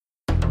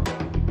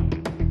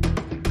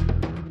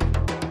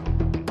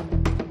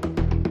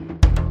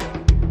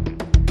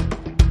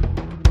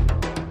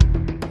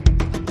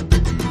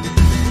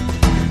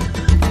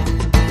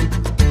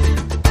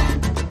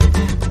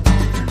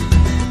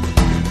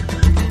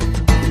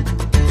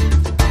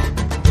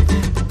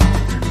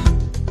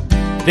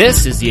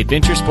This is the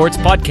Adventure Sports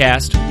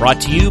Podcast,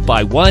 brought to you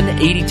by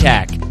 180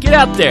 TAC. Get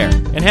out there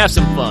and have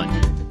some fun.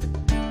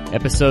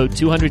 Episode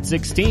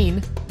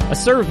 216, a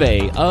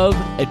survey of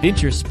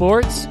adventure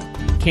sports,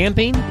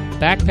 camping,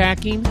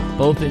 backpacking,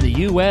 both in the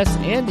U.S.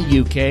 and the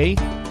U.K.,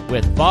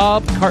 with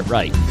Bob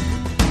Cartwright.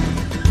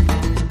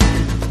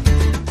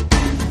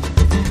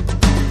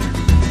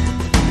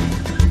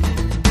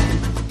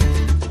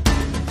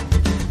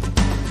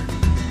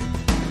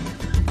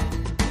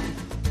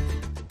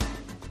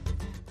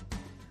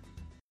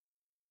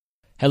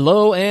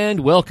 Hello and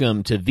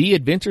welcome to the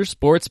Adventure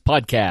Sports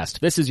Podcast.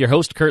 This is your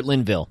host, Kurt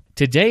Linville.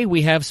 Today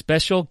we have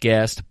special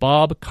guest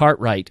Bob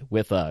Cartwright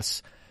with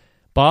us.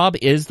 Bob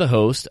is the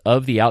host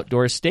of the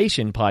Outdoor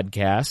Station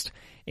podcast,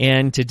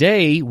 and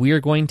today we are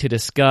going to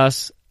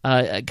discuss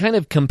kind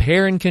of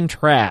compare and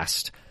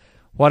contrast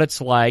what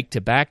it's like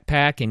to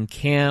backpack and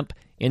camp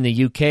in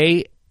the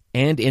UK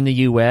and in the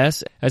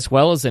US, as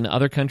well as in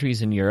other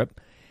countries in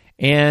Europe.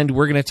 And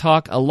we're going to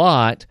talk a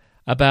lot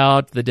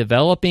about the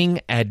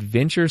developing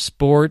adventure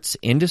sports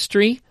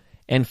industry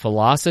and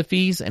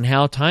philosophies and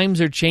how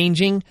times are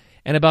changing,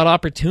 and about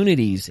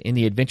opportunities in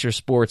the adventure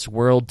sports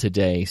world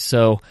today.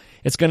 So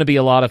it's going to be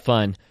a lot of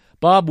fun.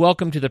 Bob,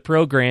 welcome to the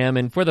program.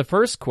 And for the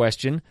first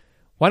question,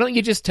 why don't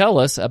you just tell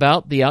us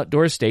about the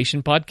Outdoor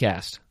Station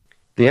podcast?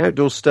 The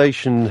Outdoor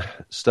Station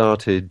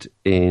started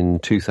in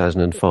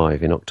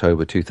 2005, in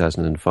October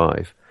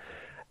 2005.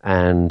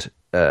 And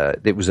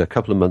it was a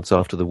couple of months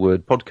after the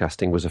word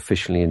podcasting was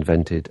officially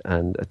invented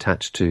and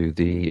attached to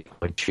the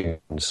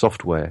iTunes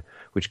software,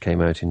 which came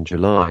out in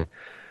July.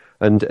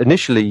 And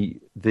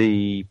initially,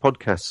 the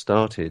podcast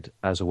started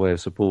as a way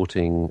of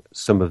supporting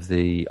some of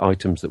the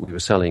items that we were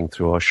selling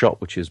through our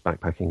shop, which is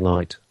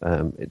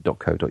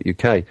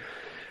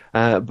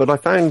backpackinglight.co.uk. But I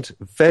found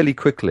fairly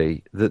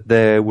quickly that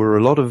there were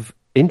a lot of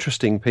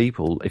interesting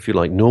people, if you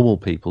like, normal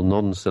people,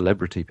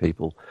 non-celebrity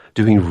people,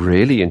 doing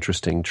really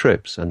interesting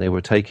trips, and they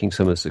were taking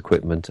some of this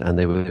equipment and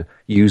they were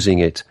using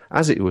it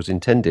as it was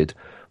intended,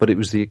 but it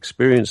was the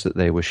experience that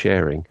they were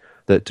sharing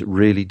that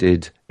really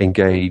did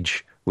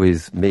engage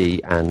with me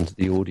and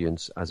the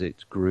audience as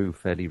it grew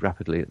fairly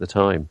rapidly at the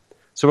time.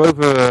 So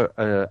over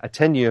a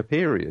 10-year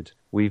period,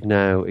 we've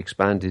now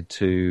expanded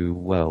to,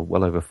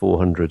 well over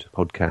 400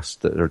 podcasts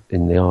that are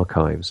in the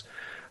archives.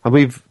 And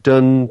we've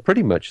done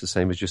pretty much the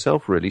same as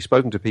yourself, really,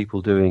 spoken to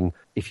people doing,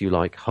 if you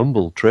like,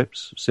 humble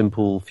trips,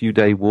 simple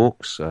few-day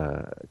walks,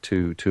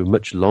 to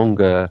much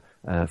longer,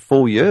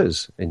 4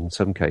 years in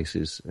some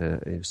cases,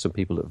 some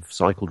people that have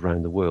cycled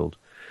around the world.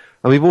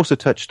 And we've also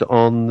touched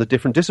on the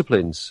different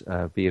disciplines,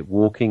 be it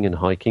walking and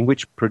hiking,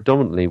 which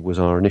predominantly was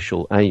our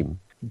initial aim,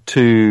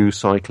 to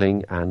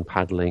cycling and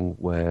paddling,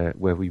 where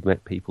we've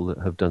met people that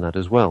have done that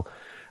as well.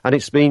 And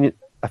it's been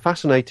a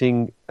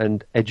fascinating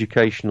and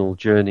educational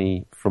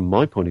journey from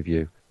my point of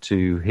view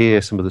to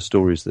hear some of the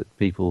stories that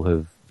people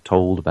have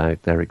told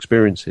about their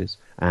experiences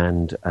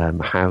and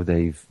how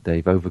they've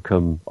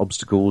overcome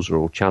obstacles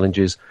or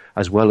challenges,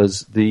 as well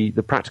as the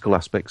practical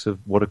aspects of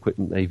what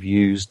equipment they've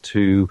used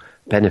to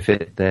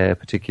benefit their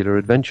particular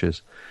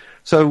adventures.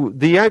 So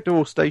the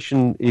Outdoor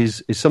Station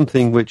is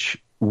something which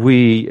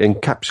we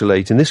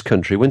encapsulate in this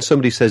country. When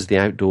somebody says the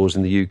outdoors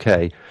in the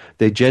UK,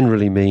 they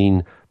generally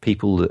mean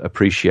people that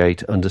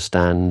appreciate,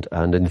 understand,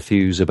 and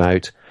enthuse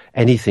about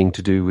anything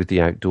to do with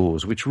the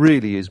outdoors, which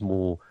really is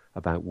more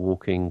about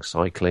walking,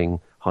 cycling,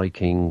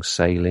 hiking,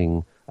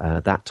 sailing,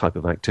 that type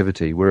of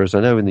activity. Whereas I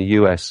know in the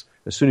US,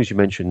 as soon as you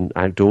mention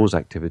outdoors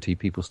activity,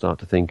 people start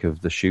to think of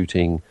the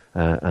shooting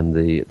and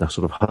the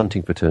sort of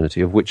hunting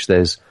fraternity, of which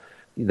there is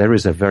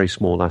a very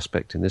small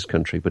aspect in this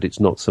country, but it's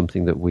not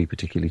something that we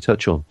particularly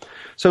touch on.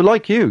 So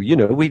like you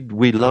know,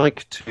 we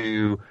like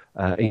to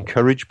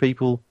encourage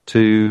people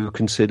to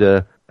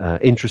consider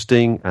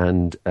interesting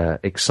and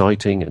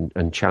exciting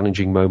and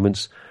challenging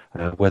moments,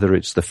 whether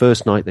it's the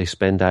first night they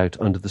spend out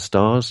under the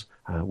stars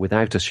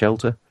without a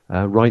shelter,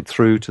 right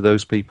through to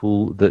those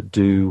people that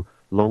do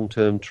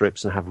long-term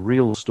trips and have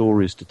real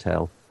stories to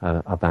tell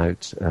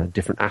about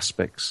different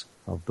aspects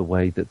of the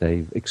way that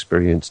they've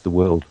experienced the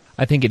world.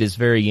 I think it is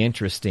very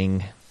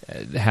interesting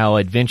how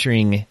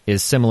adventuring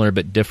is similar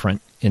but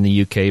different in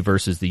the UK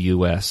versus the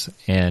US.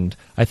 And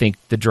I think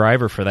the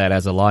driver for that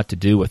has a lot to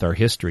do with our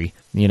history.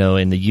 You know,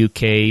 in the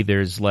UK,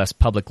 there's less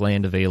public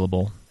land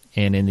available.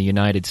 And in the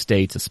United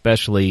States,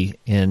 especially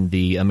in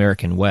the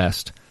American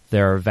West,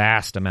 there are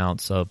vast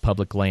amounts of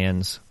public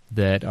lands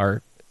that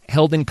are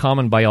held in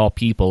common by all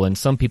people, and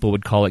some people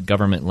would call it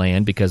government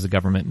land because the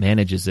government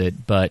manages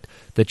it, but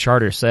the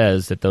charter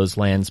says that those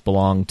lands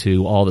belong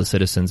to all the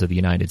citizens of the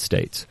United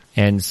States.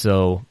 And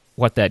so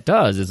what that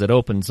does is it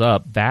opens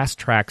up vast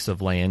tracts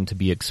of land to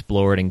be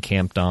explored and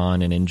camped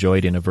on and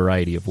enjoyed in a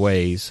variety of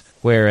ways,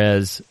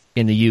 whereas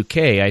in the UK,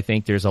 I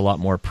think there's a lot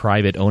more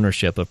private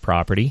ownership of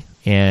property,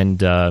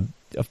 and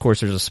of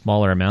course there's a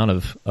smaller amount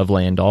of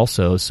land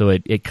also, so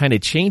it kind of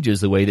changes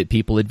the way that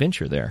people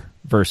adventure there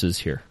versus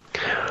here.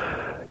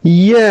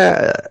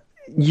 Yeah,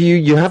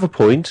 you have a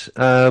point.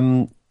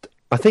 I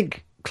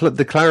think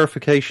the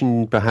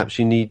clarification perhaps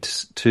you need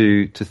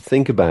to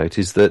think about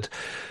is that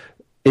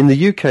In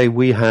the UK,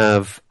 we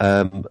have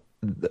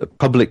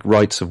public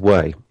rights of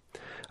way.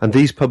 And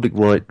these public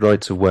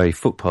rights of way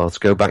footpaths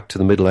go back to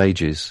the Middle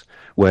Ages,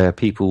 where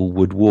people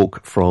would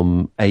walk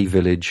from a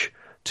village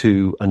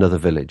to another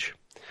village.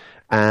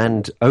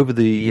 And over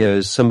the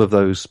years, some of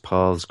those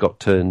paths got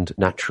turned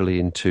naturally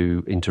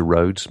into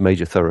roads,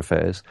 major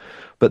thoroughfares.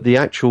 But the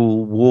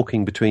actual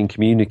walking between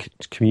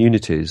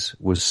communities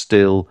was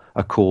still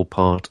a core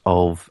part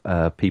of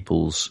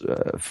people's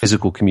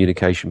physical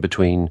communication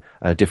between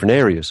different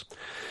areas.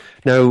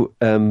 Now,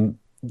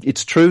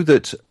 it's true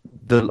that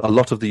a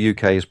lot of the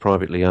UK is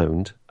privately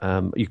owned.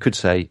 You could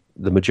say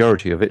the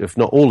majority of it, if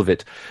not all of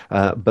it,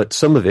 but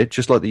some of it,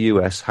 just like the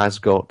US, has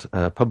got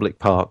public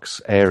parks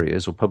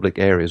areas or public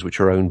areas which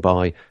are owned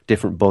by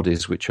different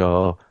bodies which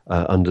are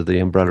under the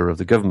umbrella of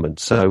the government.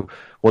 So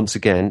once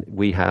again,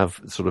 we have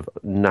sort of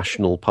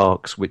national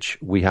parks which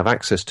we have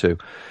access to.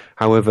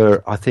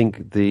 However, I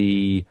think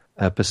the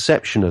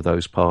perception of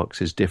those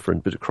parks is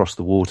different, but across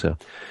the water.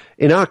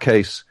 In our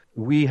case,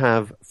 we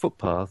have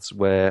footpaths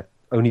where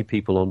only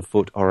people on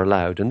foot are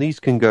allowed, and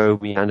these can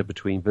meander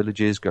between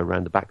villages, go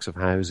around the backs of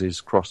houses,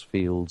 cross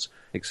fields,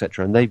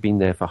 etc., and they've been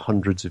there for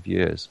hundreds of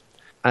years.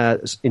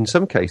 In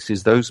some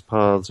cases, those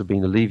paths have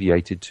been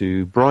alleviated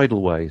to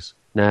bridleways.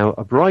 Now,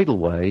 a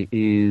bridleway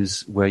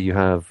is where you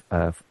have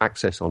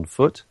access on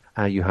foot,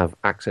 you have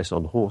access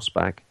on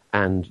horseback,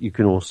 and you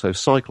can also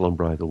cycle on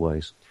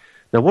bridleways.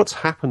 Now, what's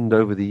happened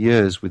over the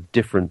years with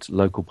different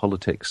local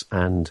politics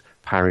and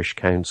parish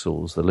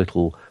councils, the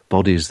little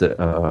bodies that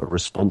are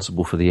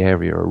responsible for the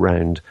area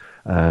around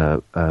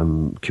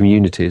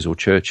communities or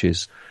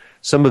churches,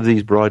 some of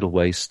these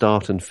bridleways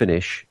start and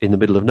finish in the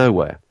middle of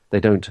nowhere. They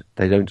don't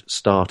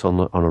start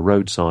on a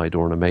roadside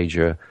or on a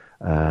major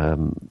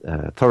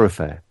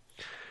thoroughfare.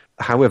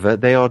 However,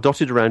 they are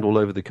dotted around all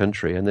over the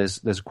country, and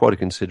there's quite a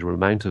considerable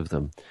amount of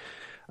them.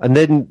 And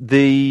then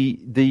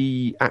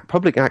the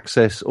public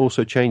access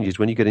also changes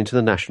when you get into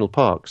the national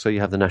parks. So you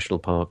have the national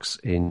parks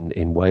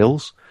in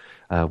Wales,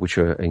 which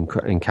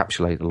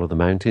encapsulate a lot of the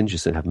mountains. You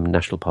still have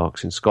national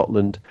parks in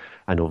Scotland,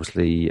 and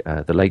obviously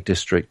the Lake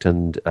District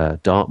and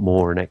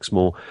Dartmoor and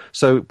Exmoor.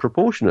 So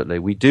proportionately,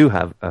 we do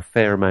have a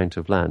fair amount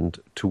of land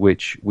to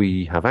which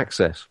we have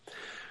access.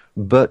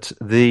 But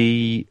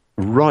the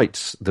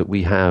rights that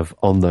we have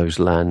on those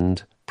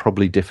land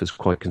probably differs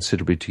quite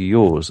considerably to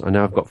yours. I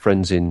know I've got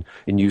friends in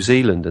New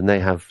Zealand, and they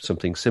have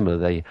something similar.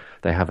 They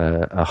have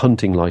a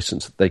hunting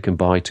license that they can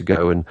buy to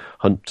go and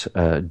hunt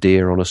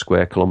deer on a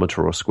square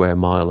kilometre or a square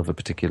mile of a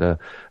particular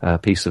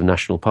piece of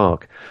national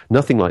park.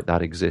 Nothing like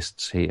that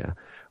exists here.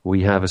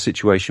 We have a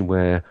situation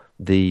where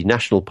the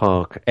national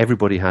park,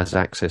 everybody has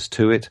access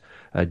to it.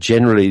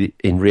 Generally,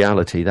 in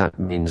reality, that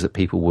means that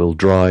people will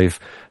drive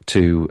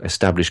to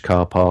established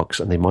car parks,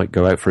 and they might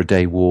go out for a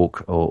day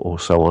walk or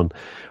so on.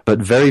 But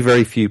very,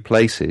 very few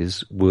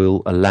places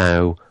will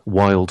allow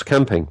wild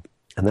camping,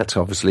 and that's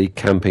obviously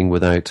camping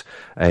without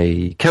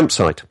a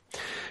campsite.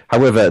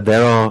 However,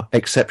 there are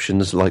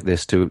exceptions like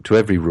this to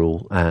every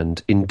rule,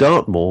 and in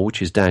Dartmoor,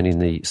 which is down in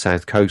the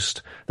south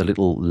coast, the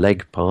little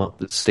leg part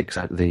that sticks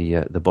out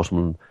the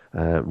bottom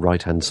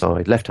right-hand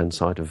side, left-hand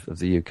side of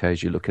the UK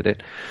as you look at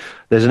it,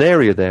 there's an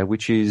area there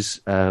which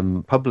is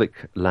public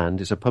land,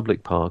 it's a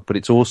public park, but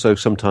it's also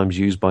sometimes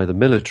used by the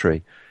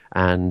military,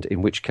 and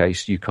in which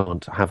case you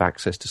can't have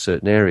access to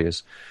certain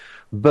areas.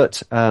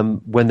 But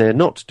when they're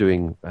not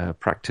doing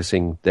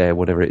practicing there,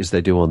 whatever it is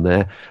they do on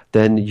there,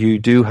 then you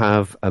do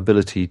have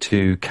ability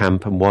to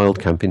camp and wild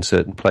camp in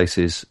certain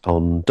places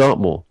on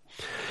Dartmoor.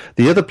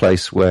 The other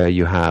place where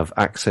you have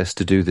access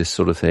to do this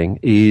sort of thing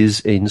is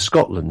in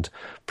Scotland.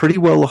 Pretty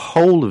well the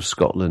whole of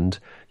Scotland,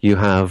 you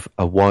have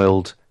a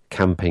wild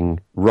camping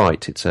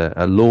right. It's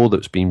a law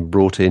that's been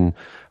brought in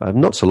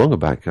not so long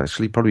back,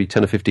 actually, probably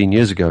 10 or 15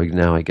 years ago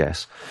now, I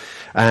guess.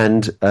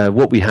 And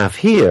what we have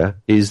here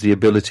is the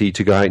ability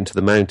to go out into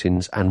the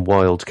mountains and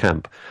wild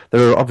camp.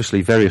 There are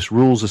obviously various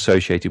rules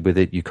associated with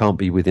it. You can't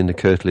be within the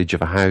curtilage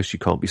of a house. You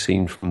can't be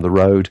seen from the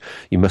road.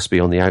 You must be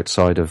on the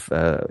outside of,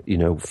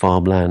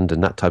 farmland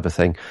and that type of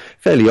thing.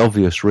 Fairly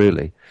obvious,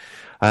 really.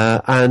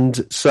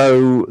 And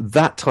so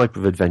that type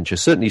of adventure,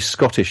 certainly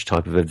Scottish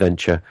type of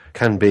adventure,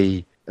 can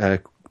be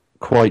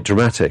quite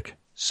dramatic.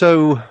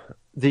 So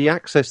the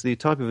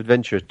type of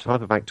adventure,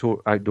 type of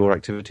outdoor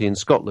activity in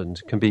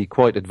Scotland can be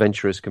quite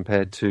adventurous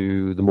compared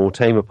to the more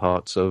tamer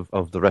parts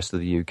of the rest of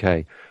the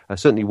UK.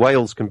 Certainly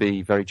Wales can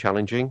be very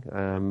challenging.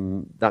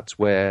 That's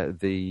where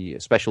the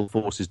special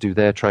forces do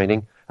their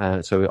training,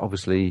 so it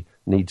obviously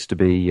needs to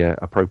be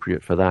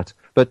appropriate for that.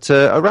 But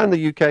around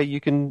the UK,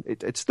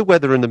 it's the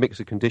weather and the mix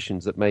of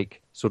conditions that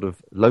make sort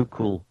of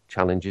local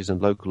challenges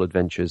and local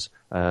adventures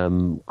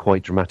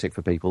quite dramatic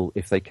for people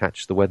if they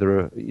catch the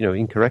weather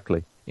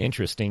incorrectly.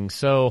 Interesting.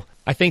 So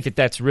I think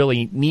that's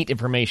really neat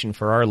information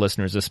for our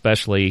listeners,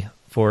 especially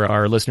for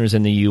our listeners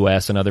in the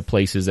U.S. and other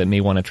places that may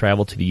want to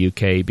travel to the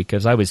U.K.,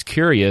 because I was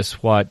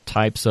curious what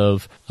types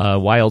of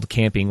wild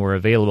camping were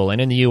available.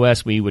 And in the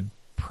U.S., we would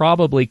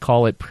probably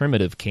call it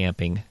primitive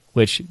camping,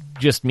 which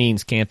just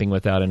means camping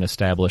without an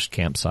established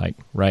campsite,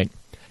 right?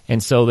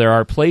 And so there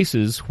are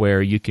places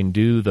where you can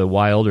do the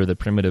wild or the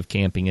primitive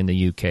camping in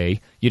the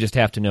UK. You just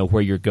have to know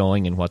where you're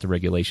going and what the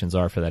regulations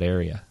are for that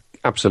area.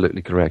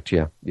 Absolutely correct,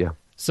 yeah.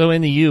 So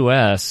in the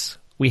U.S.,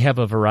 we have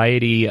a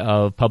variety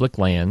of public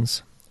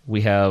lands.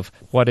 We have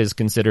what is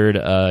considered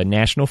a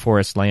national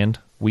forest land.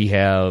 We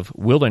have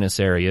wilderness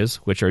areas,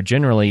 which are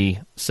generally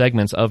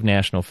segments of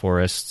national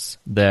forests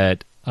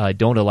that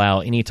don't allow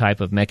any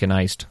type of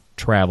mechanized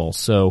travel.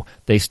 So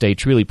they stay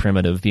truly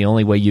primitive. The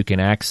only way you can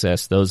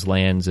access those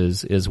lands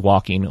is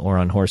walking or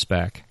on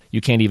horseback.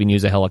 You can't even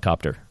use a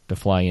helicopter to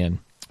fly in.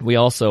 We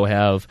also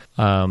have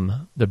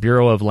the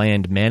Bureau of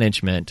Land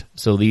Management.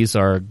 So these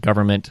are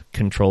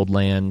government-controlled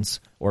lands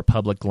or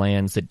public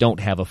lands that don't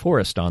have a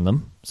forest on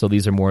them. So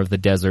these are more of the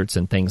deserts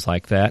and things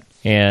like that.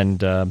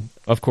 And,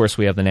 of course,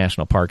 we have the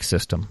National Park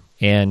System.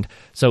 And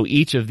so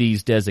each of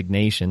these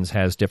designations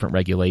has different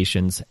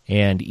regulations,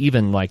 and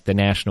even like the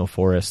national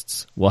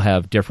forests will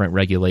have different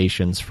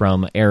regulations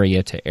from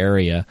area to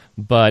area.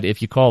 But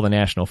if you call the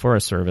National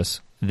Forest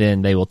Service,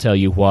 then they will tell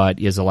you what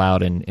is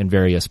allowed in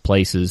various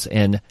places.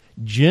 And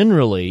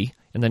generally,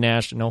 in the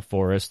national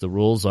forest, the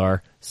rules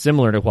are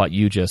similar to what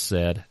you just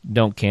said.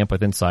 Don't camp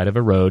within sight of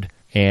a road,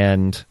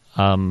 and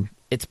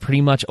it's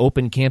pretty much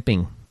open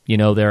camping. You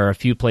know, there are a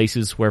few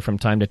places where from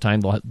time to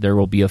time there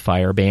will be a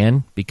fire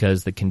ban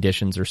because the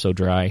conditions are so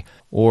dry,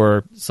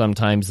 or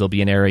sometimes there'll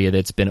be an area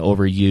that's been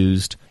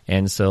overused,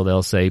 and so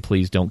they'll say,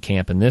 please don't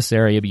camp in this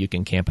area, but you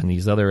can camp in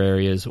these other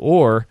areas.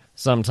 Or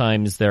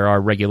sometimes there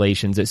are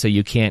regulations that say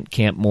you can't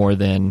camp more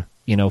than,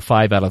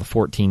 5 out of the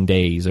 14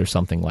 days or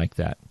something like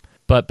that.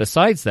 But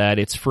besides that,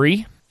 it's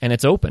free and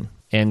it's open,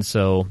 and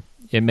so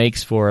it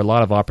makes for a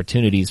lot of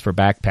opportunities for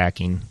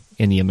backpacking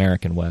in the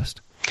American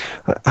West.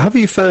 Have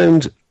you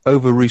found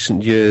over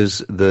recent years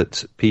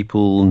that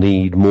people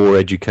need more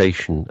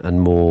education and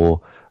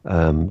more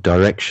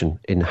direction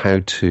in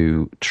how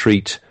to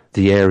treat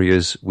the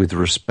areas with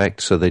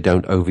respect so they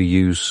don't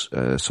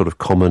overuse sort of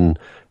common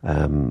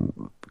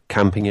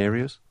camping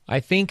areas?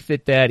 I think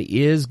that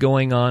is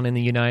going on in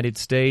the United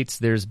States.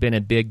 There's been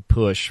a big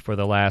push for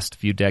the last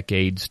few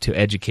decades to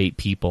educate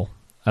people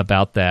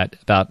about that,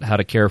 about how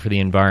to care for the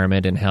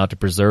environment and how to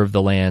preserve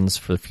the lands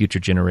for future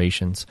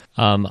generations.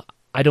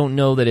 I don't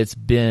know that it's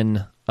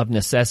been of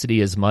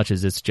necessity as much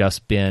as it's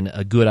just been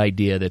a good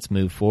idea that's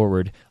moved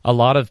forward. A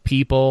lot of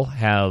people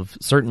have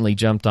certainly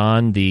jumped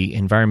on the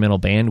environmental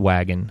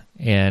bandwagon,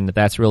 and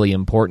that's really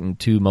important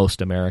to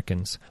most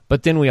Americans.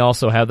 But then we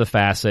also have the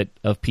facet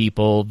of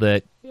people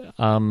that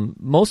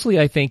mostly,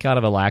 I think, out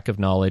of a lack of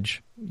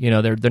knowledge.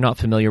 They're not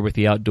familiar with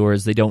the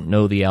outdoors. They don't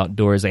know the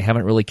outdoors. They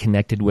haven't really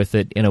connected with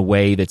it in a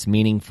way that's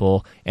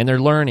meaningful, and they're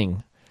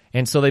learning.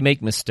 And so they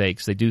make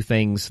mistakes. They do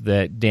things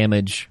that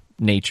damage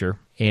nature.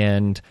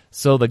 And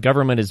so the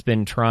government has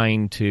been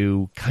trying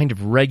to kind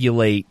of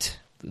regulate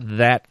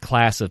that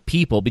class of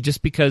people, but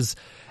just because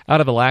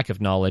out of a lack of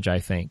knowledge, I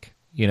think,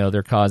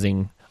 they're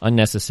causing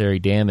unnecessary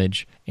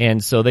damage.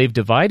 And so they've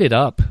divided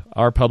up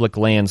our public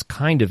lands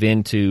kind of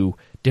into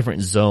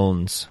different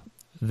zones.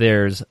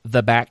 There's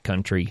the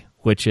backcountry,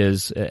 which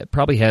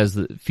probably has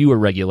fewer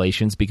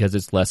regulations because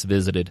it's less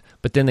visited.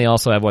 But then they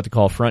also have what they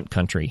call front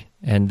country,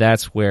 and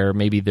that's where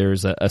maybe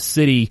there's a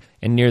city,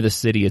 and near the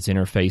city it's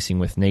interfacing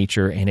with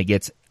nature, and it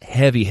gets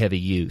heavy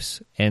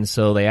use. And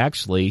so they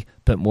actually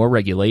put more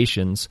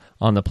regulations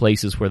on the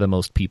places where the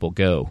most people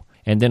go.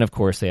 And then, of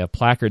course, they have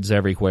placards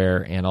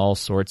everywhere and all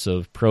sorts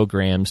of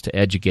programs to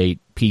educate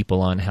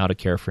people on how to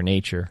care for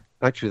nature.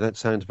 Actually, that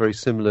sounds very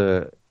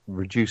similar,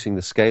 reducing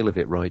the scale of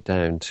it right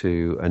down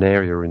to an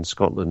area in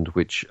Scotland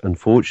which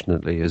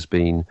unfortunately has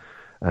been,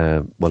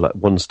 at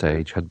one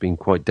stage had been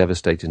quite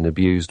devastated and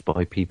abused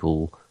by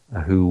people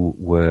who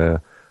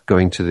were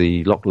going to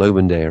the Loch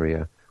Lomond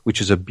area,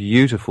 which is a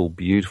beautiful,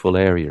 beautiful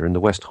area, and the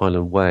West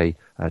Highland Way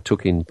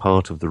took in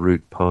part of the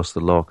route past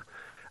the loch,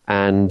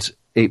 and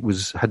it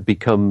had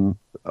become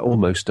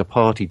almost a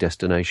party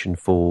destination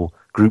for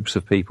groups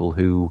of people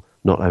who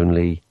not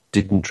only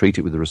didn't treat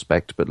it with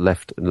respect, but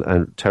left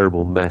a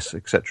terrible mess,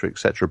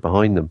 etc.,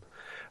 behind them.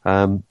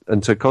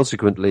 And so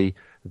consequently,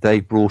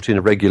 they brought in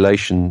a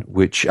regulation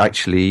which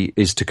actually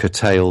is to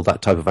curtail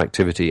that type of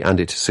activity,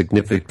 and it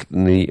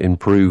significantly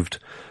improved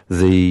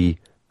the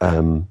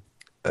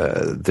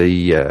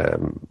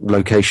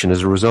location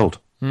as a result.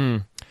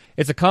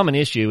 It's a common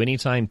issue.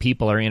 Anytime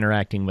people are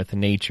interacting with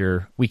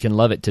nature, we can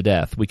love it to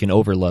death. We can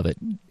overlove it.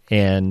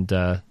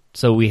 And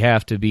so we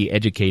have to be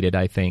educated,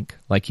 I think,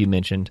 like you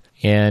mentioned.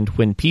 And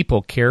when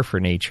people care for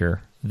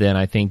nature, then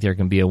I think there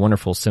can be a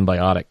wonderful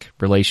symbiotic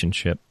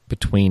relationship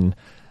between,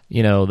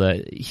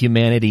 the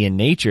humanity and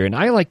nature. And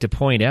I like to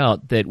point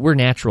out that we're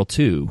natural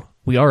too.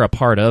 We are a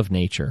part of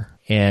nature.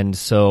 And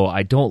so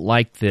I don't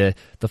like the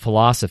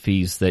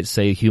philosophies that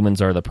say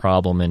humans are the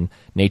problem and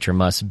nature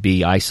must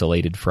be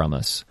isolated from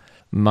us.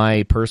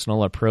 My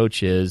personal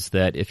approach is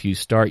that if you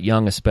start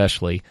young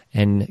especially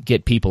and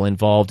get people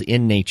involved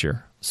in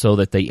nature so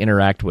that they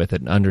interact with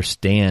it and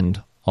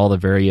understand all the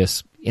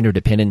various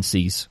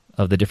interdependencies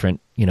of the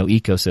different,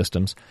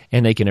 ecosystems,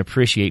 and they can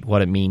appreciate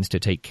what it means to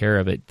take care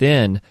of it.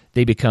 Then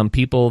they become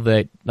people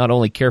that not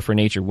only care for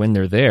nature when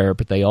they're there,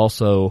 but they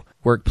also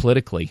work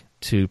politically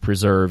to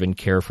preserve and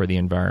care for the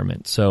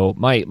environment. So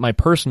my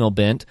personal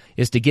bent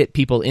is to get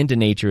people into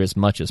nature as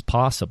much as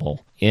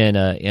possible in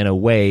a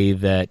way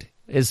that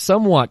is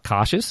somewhat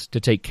cautious to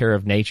take care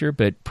of nature,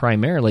 but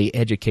primarily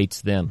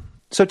educates them.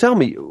 So tell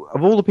me,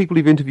 of all the people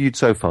you've interviewed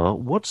so far,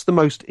 what's the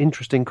most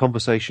interesting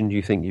conversation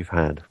you think you've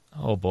had?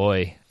 Oh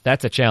boy,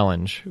 that's a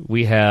challenge.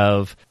 We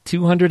have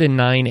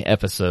 209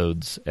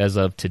 episodes as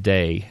of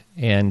today,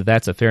 and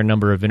that's a fair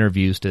number of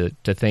interviews to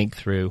think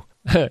through.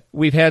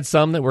 We've had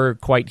some that were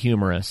quite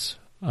humorous.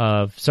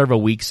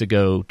 Several weeks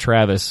ago,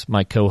 Travis,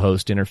 my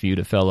co-host, interviewed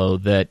a fellow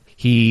that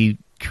he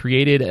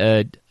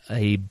created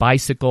a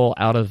bicycle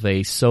out of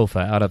a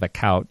sofa, out of a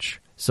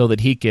couch, so that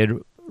he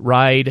could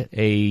ride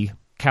a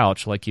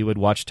couch like you would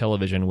watch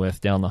television with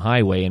down the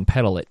highway and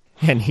pedal it.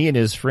 And he and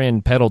his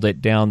friend pedaled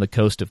it down the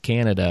coast of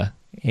Canada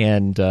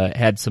and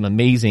had some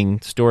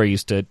amazing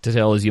stories to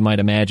tell, as you might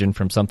imagine,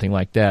 from something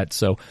like that.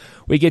 So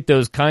we get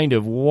those kind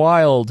of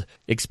wild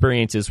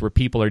experiences where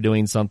people are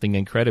doing something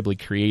incredibly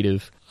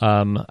creative.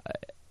 And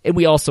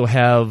we also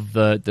have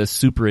the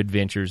super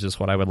adventures, is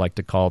what I would like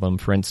to call them.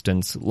 For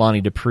instance,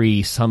 Lonnie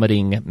Dupree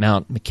summiting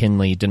Mount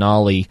McKinley,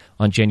 Denali,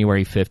 on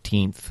January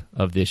 15th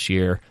of this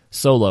year,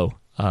 solo.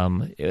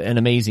 An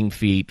amazing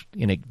feat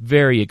in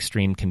very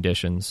extreme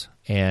conditions,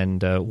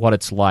 and what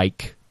it's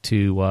like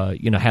to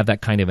have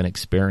that kind of an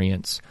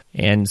experience.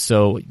 And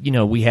so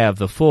we have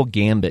the full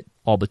gambit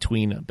all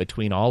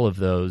between all of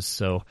those.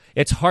 So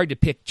it's hard to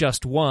pick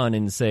just one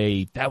and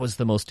say that was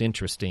the most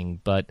interesting,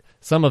 but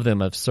some of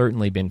them have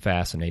certainly been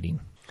fascinating.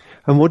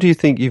 And what do you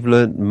think you've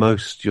learned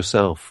most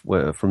yourself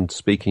from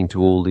speaking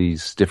to all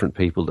these different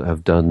people that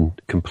have done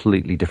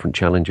completely different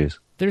challenges?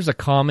 There's a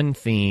common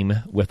theme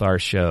with our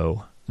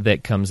show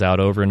that comes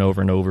out over and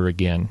over and over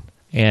again.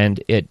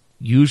 And it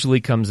usually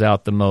comes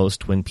out the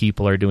most when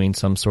people are doing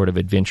some sort of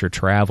adventure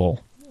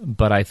travel.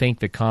 But I think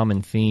the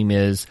common theme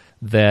is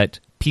that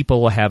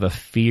people will have a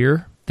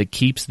fear that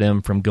keeps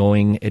them from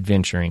going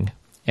adventuring.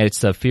 And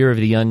it's a fear of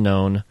the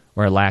unknown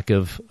or a lack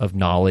of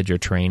knowledge or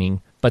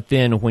training. But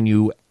then when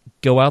you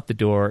go out the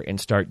door and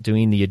start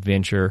doing the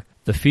adventure,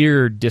 the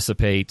fear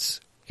dissipates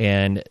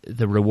and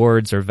the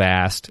rewards are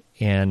vast.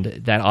 And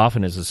that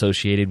often is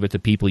associated with the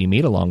people you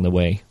meet along the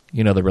way.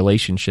 The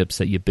relationships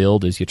that you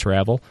build as you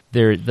travel.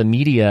 The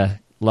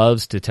media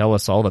loves to tell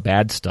us all the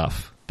bad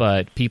stuff,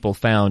 but people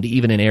found,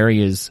 even in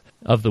areas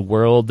of the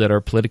world that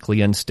are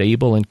politically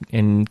unstable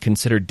and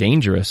considered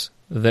dangerous,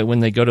 that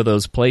when they go to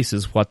those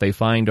places, what they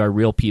find are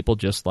real people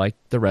just like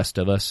the rest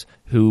of us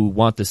who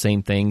want the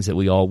same things that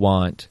we all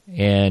want.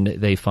 And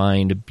they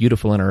find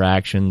beautiful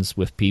interactions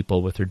with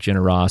people, with their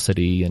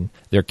generosity and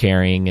their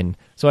caring. And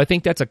so I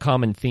think that's a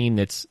common theme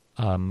that's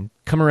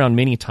come around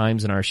many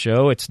times in our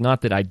show. It's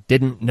not that I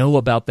didn't know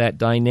about that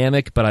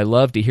dynamic, but I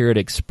love to hear it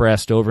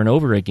expressed over and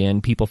over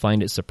again. People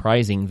find it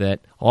surprising that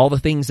all the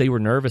things they were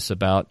nervous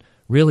about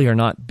really are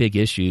not big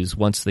issues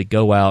once they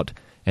go out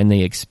and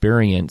they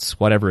experience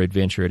whatever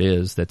adventure it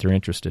is that they're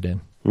interested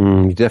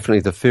in.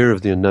 Definitely the fear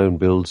of the unknown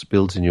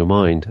builds in your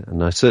mind.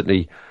 And I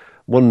certainly,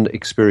 one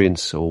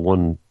experience or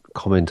one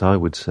comment I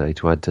would say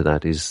to add to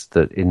that is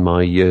that in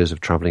my years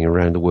of traveling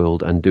around the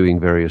world and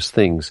doing various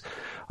things,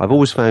 I've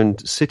always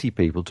found city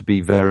people to be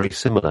very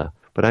similar,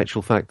 but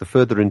actual fact, the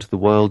further into the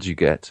world you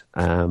get,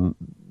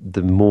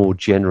 the more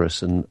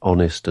generous and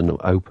honest and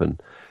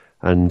open.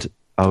 And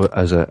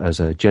as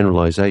a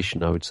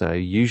generalization, I would say,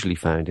 usually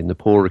found in the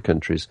poorer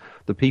countries,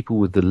 the people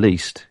with the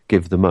least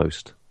give the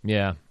most.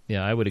 Yeah,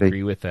 I would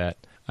agree with that.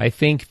 I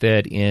think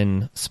that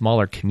in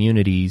smaller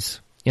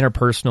communities,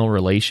 interpersonal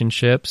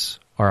relationships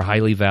are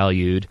highly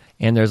valued,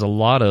 and there's a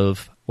lot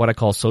of what I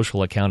call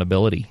social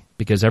accountability,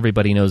 because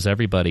everybody knows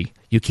everybody.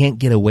 You can't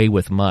get away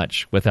with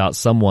much without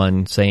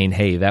someone saying,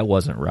 hey, that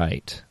wasn't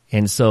right.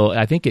 And so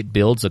I think it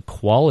builds a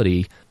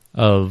quality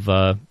of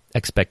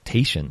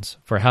expectations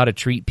for how to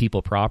treat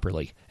people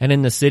properly. And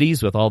in the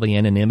cities with all the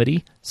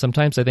anonymity,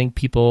 sometimes I think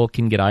people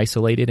can get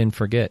isolated and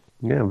forget.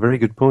 Yeah, very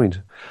good point.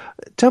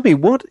 Tell me,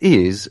 what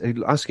is,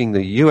 asking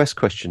the US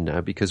question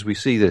now, because we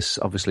see this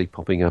obviously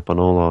popping up on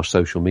all our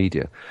social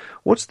media,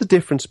 what's the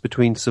difference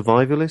between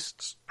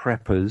survivalists,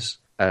 preppers,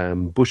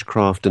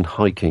 bushcraft and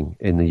hiking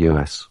in the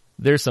US?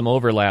 There's some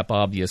overlap,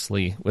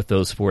 obviously, with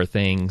those four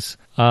things.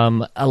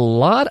 A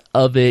lot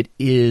of it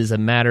is a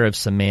matter of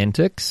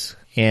semantics,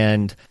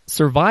 and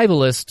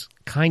survivalists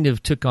kind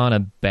of took on a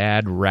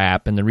bad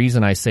rap, and the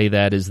reason I say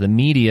that is the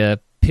media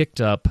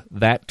picked up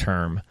that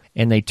term,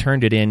 and they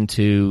turned it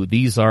into,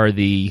 these are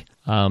the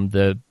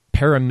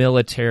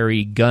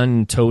paramilitary,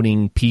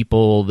 gun-toting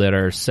people that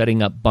are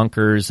setting up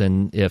bunkers,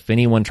 and if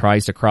anyone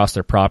tries to cross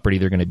their property,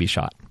 they're going to be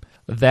shot.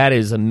 That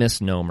is a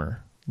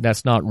misnomer.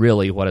 That's not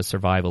really what a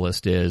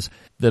survivalist is.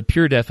 The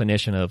pure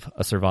definition of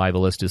a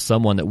survivalist is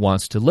someone that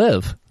wants to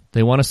live.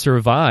 They want to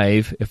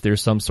survive if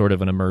there's some sort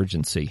of an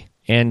emergency.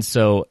 And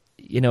so,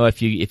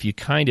 if you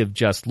kind of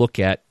just look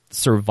at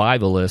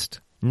survivalist,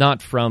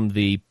 not from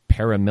the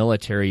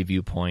paramilitary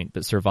viewpoint,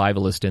 but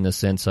survivalist in the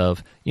sense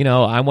of,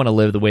 I want to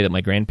live the way that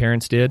my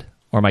grandparents did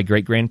or my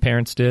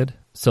great-grandparents did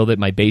so that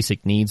my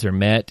basic needs are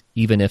met,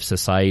 even if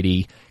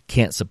society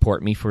can't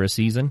support me for a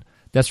season.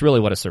 That's really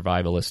what a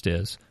survivalist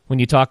is. When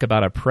you talk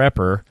about a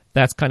prepper,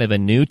 that's kind of a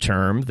new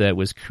term that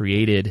was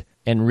created,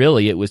 and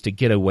really it was to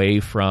get away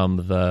from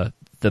the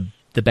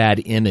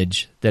bad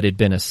image that had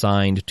been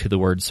assigned to the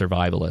word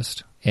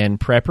survivalist. And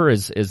prepper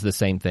is the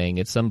same thing.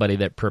 It's somebody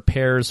that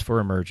prepares for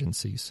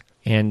emergencies.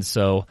 And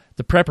so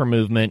the prepper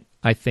movement,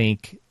 I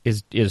think,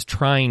 is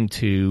trying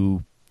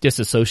to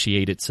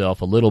disassociate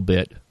itself a little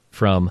bit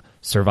from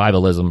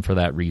survivalism for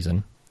that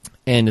reason.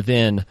 And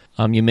then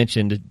you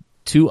mentioned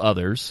two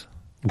others.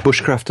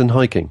 Bushcraft and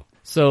hiking.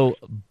 So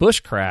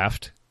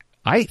bushcraft,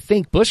 I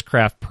think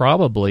bushcraft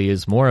probably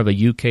is more of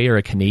a UK or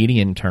a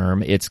Canadian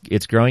term. It's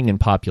growing in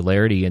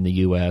popularity in the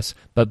US,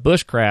 but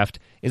bushcraft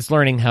is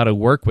learning how to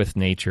work with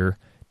nature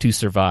to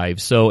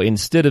survive. So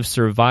instead of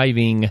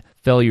surviving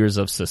failures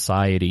of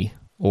society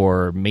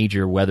or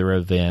major weather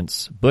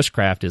events,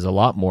 bushcraft is a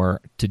lot more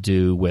to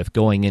do with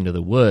going into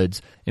the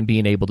woods and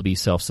being able to be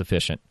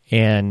self-sufficient.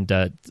 And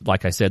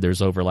like I said,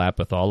 there's overlap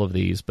with all of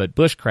these, but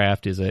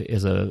bushcraft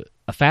is a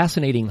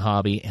fascinating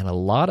hobby, and a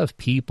lot of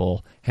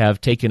people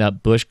have taken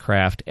up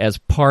bushcraft as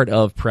part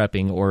of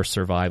prepping or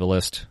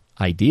survivalist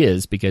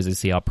ideas because they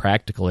see how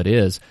practical it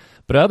is.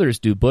 But others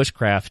do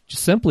bushcraft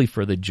simply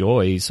for the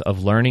joys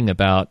of learning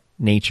about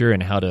nature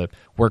and how to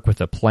work with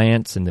the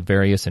plants and the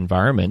various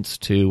environments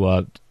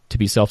to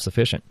be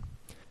self-sufficient.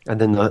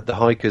 And then the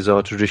hikers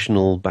are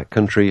traditional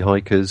backcountry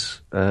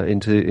hikers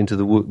into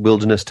the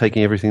wilderness,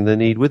 taking everything they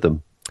need with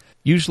them.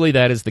 Usually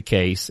that is the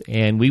case,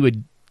 and we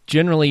would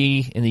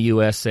generally in the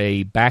U.S.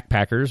 say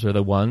backpackers are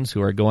the ones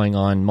who are going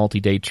on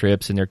multi-day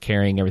trips and they're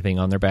carrying everything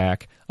on their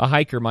back. A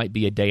hiker might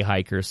be a day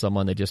hiker,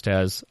 someone that just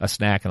has a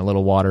snack and a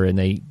little water and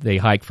they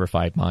hike for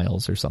 5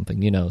 miles or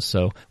something,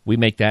 so we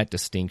make that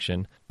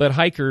distinction. But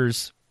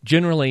hikers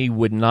generally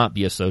would not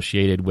be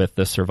associated with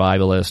the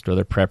survivalist or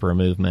the prepper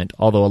movement,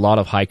 although a lot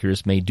of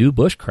hikers may do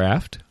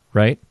bushcraft,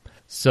 right?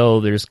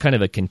 So there's kind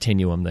of a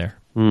continuum there.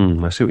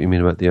 I see what you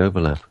mean about the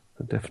overlap,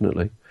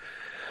 definitely.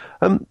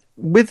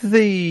 With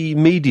the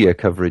media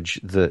coverage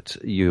that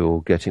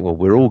you're getting, well,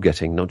 we're all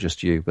getting, not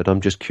just you, but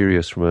I'm just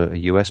curious from a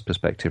US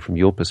perspective, from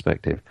your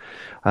perspective,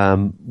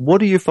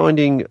 what are you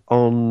finding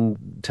on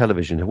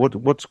television?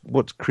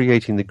 What's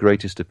creating the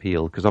greatest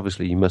appeal? Because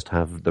obviously you must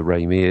have the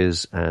Ray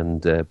Mears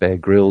and Bear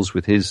Grylls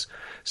with his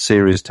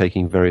series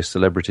taking various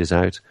celebrities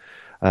out,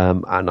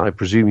 and I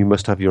presume you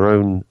must have your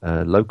own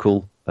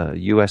local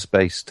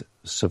US-based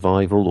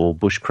survival or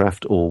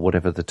bushcraft or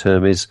whatever the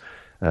term is,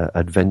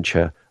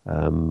 adventure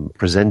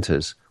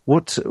presenters.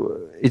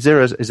 Is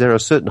there a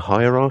certain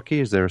hierarchy?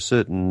 Is there a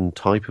certain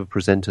type of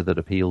presenter that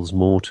appeals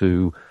more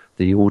to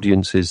the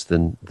audiences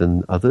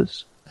than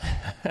others?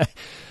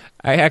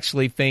 I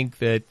actually think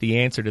that the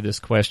answer to this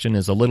question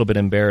is a little bit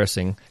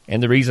embarrassing.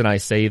 And the reason I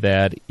say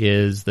that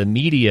is the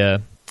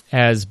media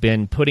has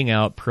been putting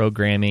out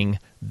programming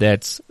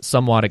that's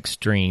somewhat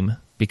extreme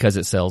because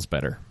it sells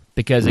better,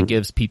 because it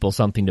gives people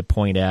something to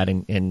point at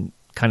and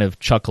kind of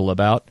chuckle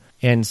about.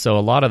 And so a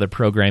lot of the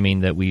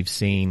programming that we've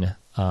seen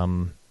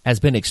has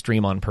been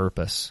extreme on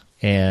purpose.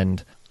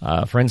 And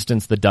for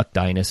instance, the Duck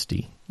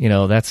Dynasty,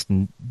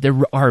 there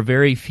are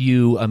very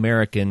few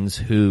Americans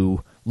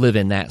who live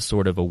in that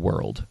sort of a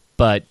world.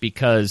 But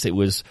because it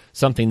was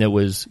something that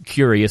was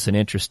curious and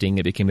interesting,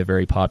 it became a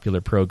very popular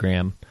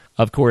program.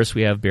 Of course,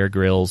 we have Bear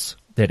Grylls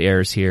that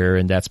airs here,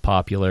 and that's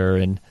popular,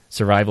 and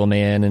Survival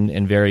Man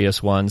and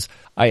various ones.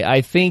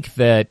 I think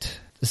that,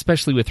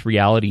 especially with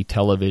reality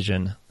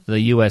television, the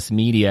U.S.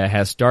 media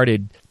has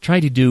started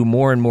trying to do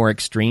more and more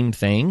extreme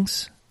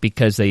things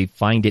because they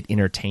find it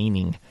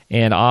entertaining.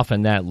 And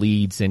often that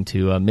leads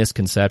into a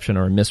misconception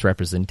or a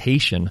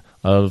misrepresentation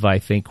of, I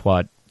think,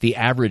 what the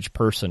average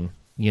person,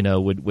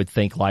 would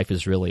think life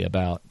is really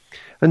about.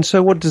 And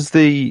so what's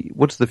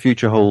the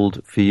future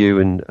hold for you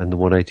and the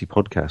 180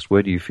 podcast?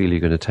 Where do you feel you're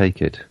going to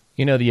take it?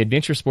 The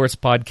Adventure Sports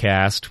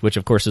Podcast, which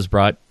of course is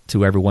brought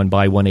to everyone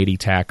by 180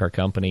 TAC, our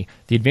company,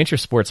 the Adventure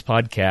Sports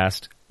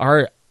Podcast,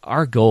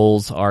 our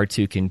goals are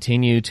to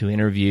continue to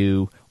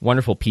interview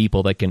wonderful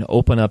people that can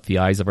open up the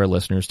eyes of our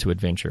listeners to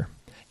adventure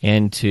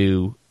and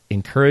to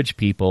encourage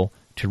people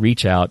to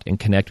reach out and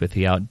connect with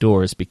the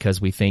outdoors,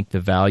 because we think the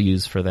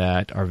values for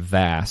that are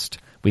vast.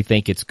 We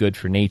think it's good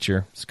for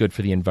nature, it's good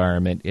for the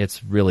environment,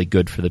 it's really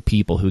good for the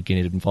people who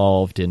get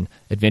involved in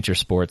adventure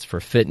sports,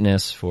 for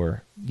fitness,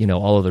 for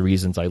all of the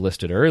reasons I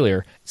listed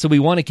earlier. So we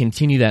want to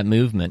continue that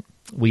movement.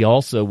 We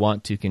also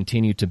want to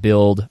continue to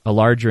build a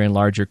larger and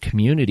larger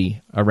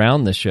community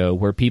around the show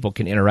where people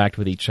can interact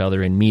with each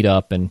other and meet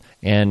up and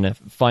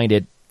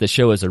find the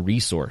show as a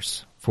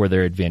resource for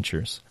their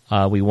adventures.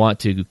 We want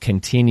to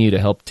continue to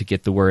help to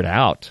get the word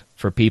out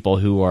for people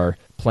who are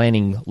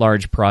planning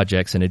large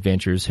projects and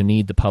adventures who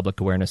need the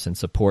public awareness and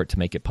support to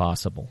make it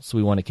possible. So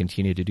we want to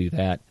continue to do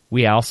that.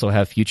 We also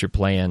have future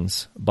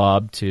plans,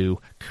 Bob, to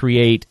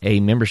create a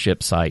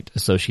membership site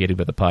associated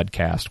with the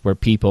podcast where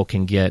people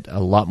can get a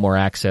lot more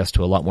access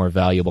to a lot more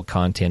valuable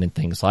content and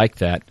things like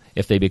that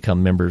if they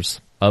become members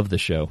of the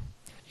show.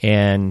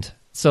 And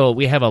so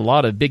we have a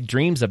lot of big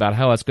dreams about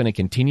how it's going to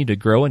continue to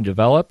grow and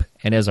develop.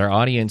 And as our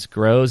audience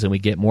grows and we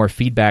get more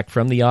feedback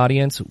from the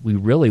audience, we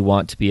really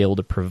want to be able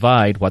to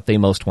provide what they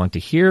most want to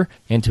hear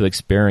and to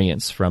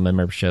experience from a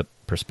membership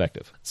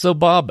perspective. So,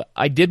 Bob,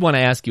 I did want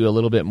to ask you a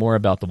little bit more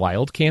about the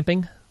wild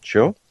camping.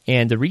 Sure.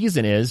 And the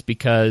reason is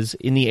because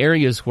in the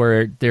areas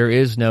where there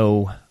is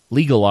no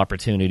legal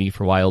opportunity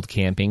for wild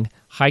camping,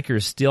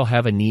 hikers still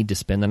have a need to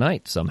spend the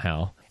night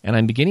somehow. And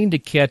I'm beginning to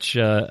catch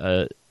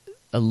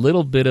a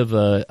little bit of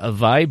a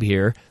vibe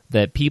here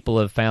that people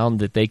have found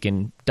that they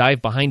can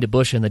dive behind a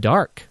bush in the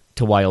dark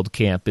to wild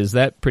camp. Is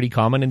that pretty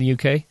common in the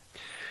UK?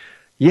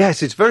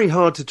 Yes, it's very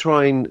hard to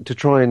try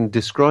and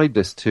describe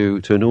this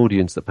to an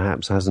audience that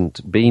perhaps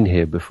hasn't been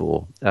here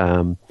before.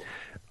 And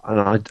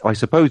I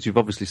suppose you've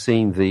obviously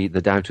seen the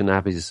Downton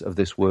Abbeys of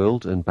this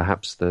world, and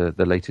perhaps the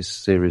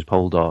latest series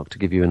Poldark, to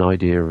give you an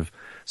idea of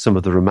some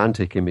of the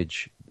romantic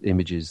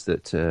images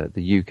that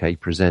the UK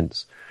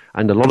presents.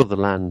 And a lot of the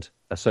land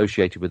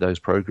associated with those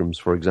programs,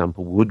 for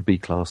example, would be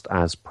classed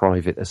as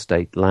private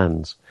estate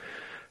lands.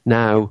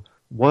 Now,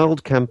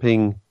 wild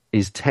camping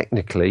is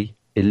technically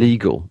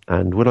illegal.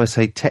 And when I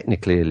say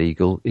technically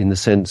illegal, in the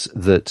sense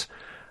that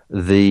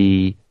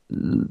the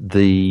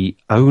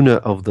owner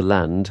of the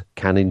land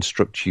can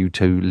instruct you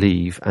to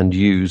leave and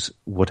use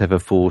whatever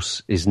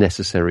force is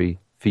necessary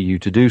for you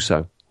to do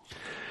so.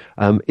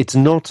 It's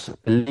not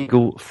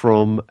illegal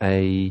from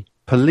a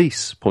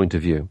police point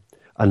of view,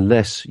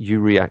 unless you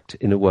react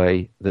in a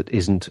way that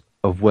isn't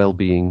of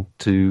well-being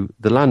to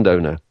the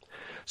landowner.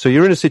 So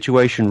you're in a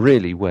situation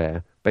really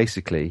where,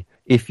 basically,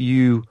 if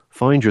you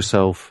find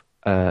yourself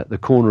at the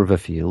corner of a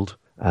field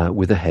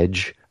with a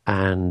hedge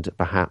and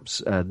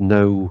perhaps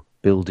no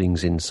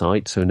buildings in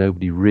sight, so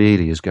nobody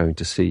really is going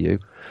to see you,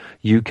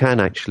 you can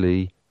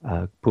actually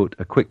put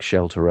a quick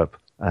shelter up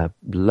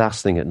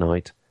last thing at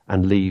night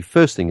and leave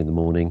first thing in the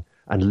morning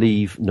and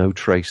leave no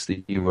trace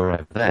that you were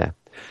ever there.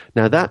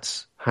 Now,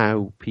 that's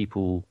how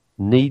people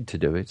need to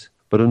do it,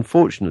 but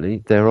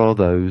unfortunately there are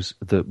those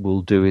that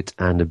will do it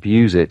and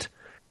abuse it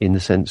in the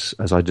sense,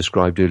 as I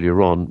described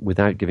earlier on,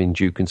 without giving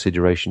due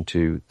consideration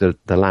to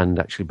the land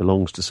actually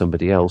belongs to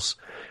somebody else,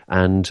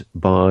 and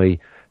by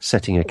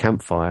setting a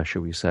campfire,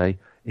 shall we say,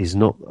 is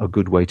not a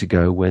good way to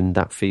go when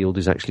that field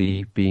is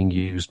actually being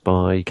used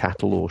by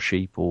cattle or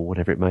sheep or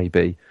whatever it may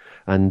be.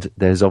 And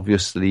there's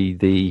obviously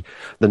the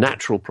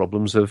natural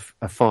problems of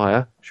a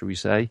fire, shall we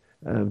say,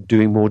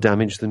 doing more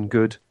damage than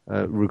good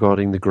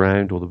regarding the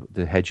ground or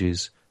the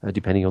hedges,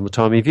 depending on the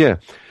time of year.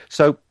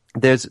 So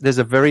there's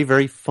a very,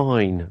 very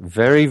fine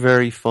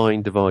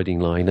dividing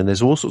line, and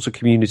there's all sorts of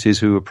communities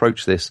who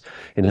approach this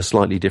in a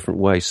slightly different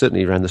way,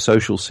 certainly around the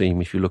social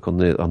scene if you look on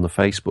the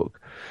Facebook.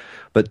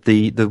 But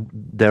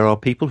there are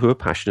people who are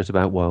passionate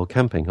about wild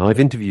camping. I've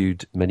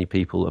interviewed many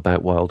people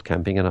about wild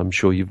camping, and I'm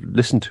sure you've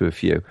listened to a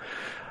few.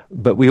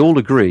 But we all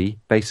agree,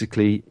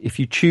 basically, if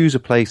you choose a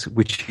place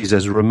which is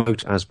as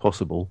remote as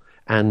possible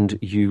and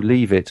you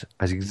leave it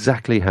as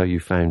exactly how you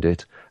found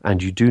it,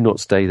 and you do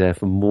not stay there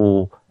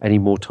for any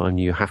more time than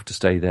you have to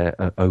stay there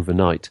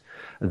overnight,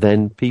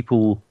 then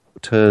people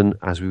turn,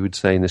 as we would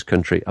say in this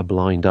country, a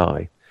blind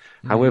eye.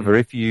 Mm. However,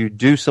 if you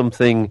do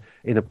something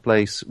in a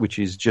place which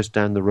is just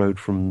down the road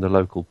from the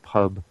local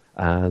pub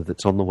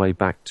that's on the way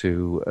back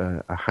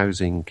to a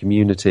housing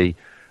community,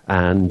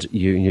 and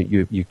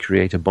you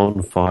create a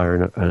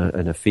bonfire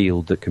in a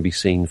field that can be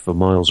seen for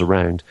miles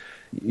around,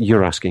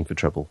 you're asking for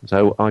trouble.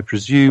 So I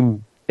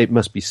presume it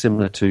must be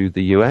similar to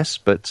the US,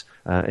 but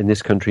in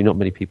this country not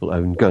many people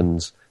own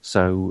guns.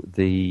 So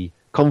the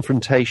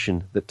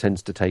confrontation that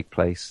tends to take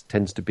place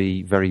tends to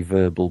be very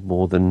verbal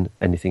more than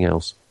anything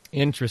else.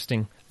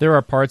 Interesting. There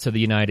are parts of the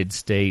United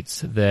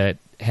States that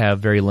have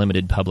very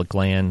limited public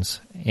lands,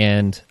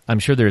 and I'm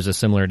sure there's a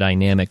similar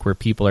dynamic where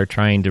people are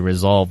trying to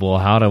resolve, well,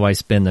 how do I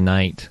spend the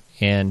night?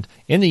 And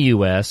in the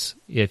U.S.,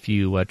 if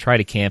you try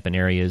to camp in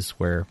areas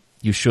where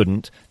you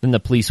shouldn't, then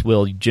the police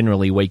will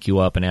generally wake you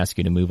up and ask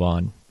you to move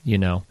on,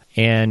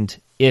 And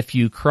if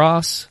you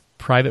cross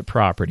private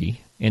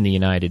property in the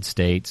United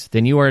States,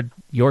 then you're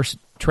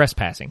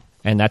trespassing,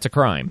 and that's a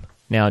crime.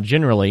 Now,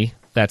 generally,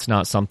 that's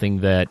not something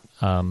that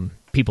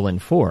people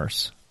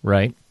enforce,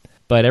 right?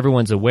 But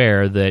everyone's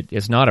aware that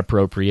it's not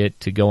appropriate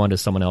to go onto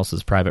someone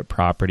else's private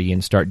property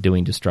and start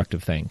doing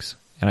destructive things.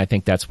 And I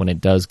think that's when it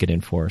does get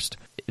enforced.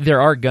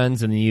 There are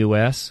guns in the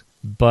U.S.,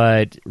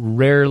 but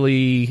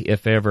rarely,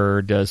 if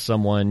ever, does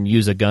someone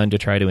use a gun to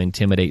try to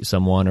intimidate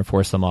someone or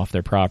force them off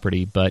their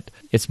property. But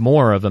it's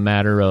more of a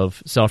matter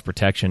of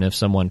self-protection if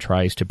someone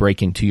tries to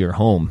break into your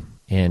home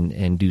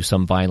and do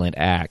some violent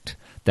act.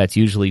 that's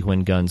usually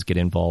when guns get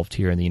involved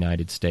here in the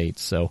United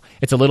States. So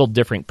it's a little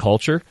different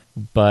culture,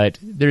 but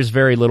there's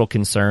very little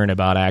concern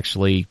about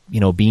actually,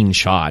 being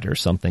shot or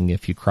something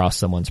if you cross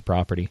someone's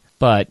property.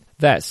 But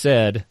that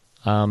said,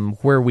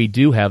 where we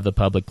do have the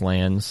public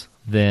lands,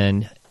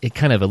 then it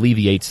kind of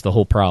alleviates the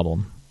whole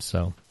problem.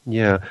 So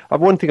yeah,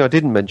 one thing I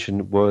didn't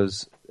mention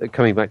was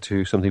coming back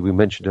to something we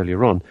mentioned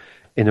earlier on.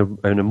 In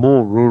a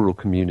more rural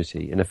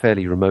community, in a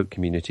fairly remote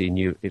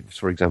community,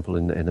 for example,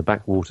 in the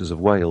backwaters of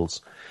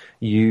Wales,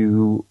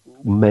 you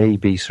may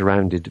be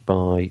surrounded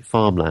by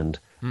farmland.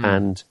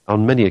 And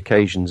on many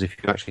occasions, if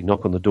you actually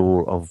knock on the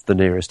door of the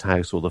nearest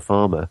house or the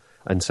farmer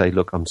and say,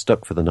 look, I'm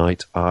stuck for the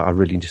night, I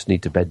really just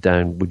need to bed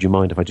down, would you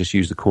mind if I just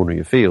use the corner of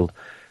your field?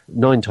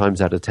 9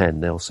 times out of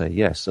 10, they'll say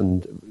yes,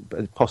 and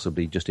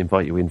possibly just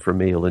invite you in for a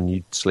meal, and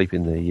you'd sleep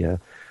in the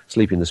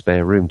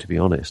spare room, to be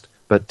honest.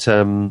 But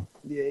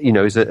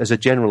as a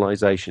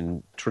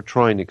generalisation, to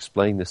try and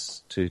explain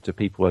this to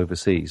people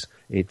overseas,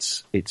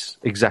 it's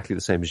exactly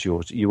the same as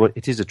yours.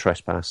 It is a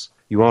trespass.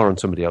 You are on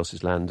somebody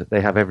else's land.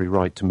 They have every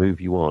right to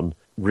move you on.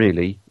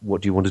 Really,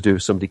 what do you want to do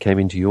if somebody came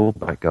into your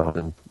back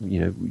garden?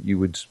 You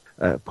would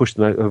push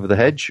them out over the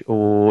hedge,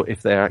 or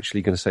if they're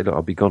actually going to say, look,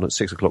 I'll be gone at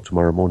 6 o'clock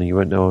tomorrow morning, you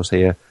won't know I was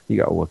here. You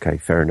go, oh, okay,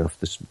 fair enough.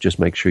 Just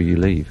make sure you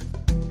leave.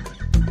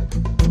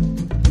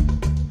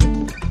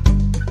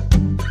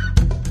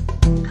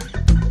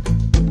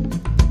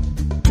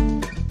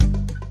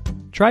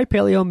 Try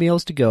Paleo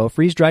Meals to Go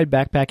freeze-dried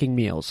backpacking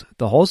meals.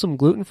 The wholesome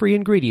gluten-free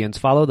ingredients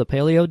follow the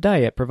paleo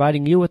diet,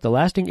 providing you with the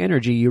lasting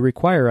energy you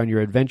require on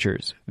your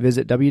adventures.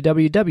 Visit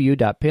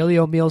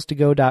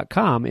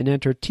www.paleomealstogo.com and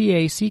enter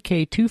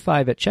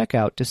TACK25 at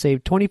checkout to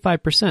save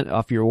 25%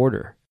 off your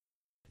order.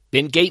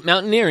 Bentgate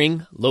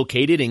Mountaineering,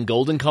 located in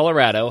Golden,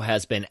 Colorado,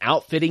 has been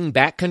outfitting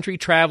backcountry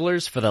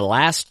travelers for the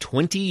last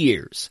 20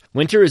 years.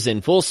 Winter is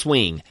in full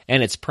swing,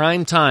 and it's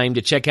prime time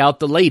to check out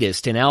the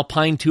latest in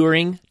alpine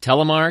touring,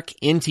 telemark,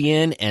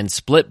 NTN, and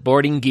split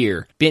boarding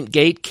gear.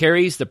 Bentgate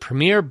carries the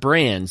premier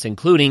brands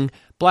including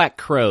Black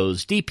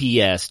Crows,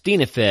 DPS,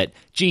 Dynafit,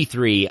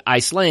 G3,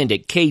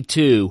 Icelandic,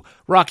 K2,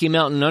 Rocky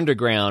Mountain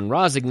Underground,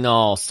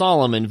 Rosignol,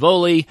 Solomon,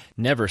 Volley,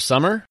 Never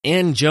Summer,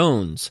 and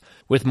Jones.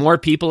 With more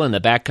people in the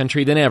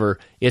backcountry than ever,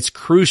 it's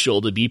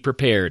crucial to be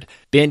prepared.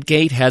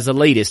 Bentgate has the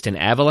latest in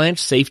avalanche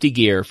safety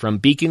gear, from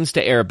beacons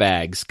to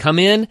airbags. Come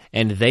in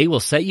and they will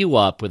set you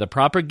up with the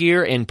proper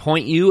gear and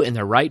point you in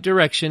the right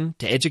direction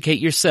to educate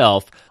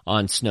yourself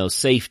on snow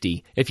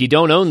safety. If you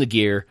don't own the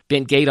gear,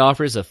 Bentgate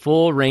offers a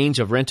full range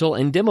of rental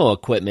and demo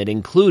equipment,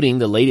 including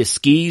the latest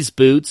skis,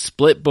 boots,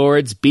 split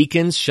boards,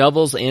 beacons,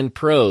 shovels, and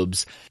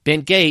probes.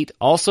 Bentgate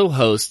also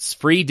hosts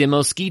free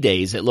demo ski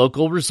days at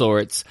local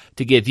resorts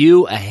to give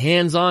you a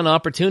hands-on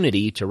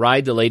opportunity to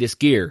ride the latest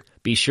gear.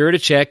 Be sure to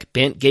check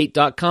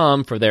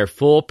bentgate.com for their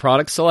full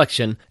product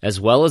selection, as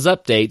well as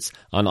updates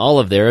on all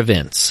of their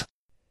events.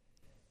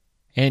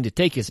 And to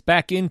take us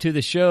back into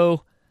the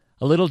show,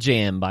 a little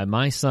jam by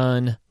my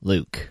son,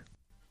 Luke.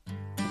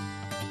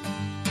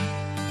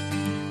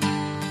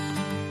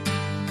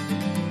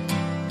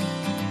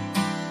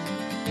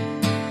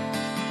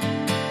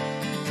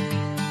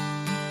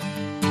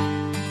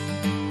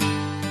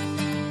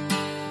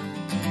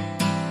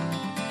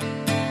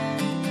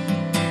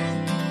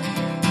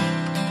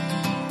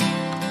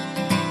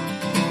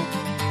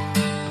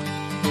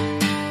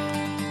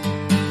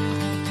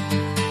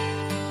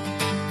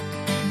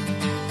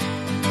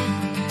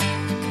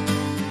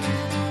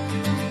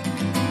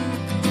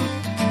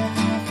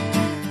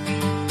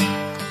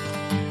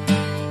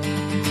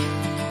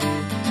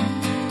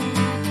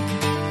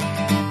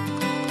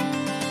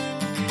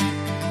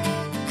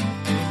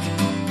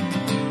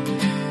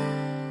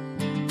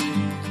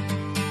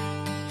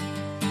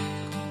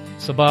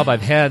 So, Bob,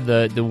 I've had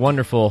the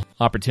wonderful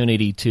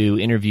opportunity to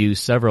interview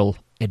several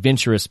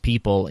adventurous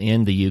people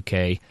in the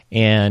UK,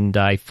 and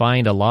I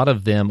find a lot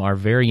of them are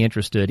very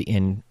interested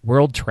in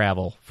world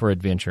travel for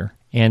adventure.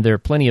 And there are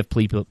plenty of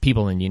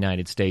people in the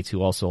United States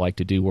who also like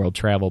to do world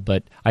travel,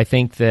 but I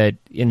think that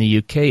in the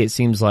UK it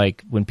seems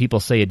like when people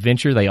say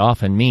adventure, they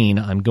often mean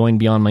I'm going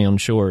beyond my own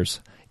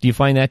shores. Do you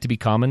find that to be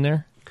common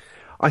there?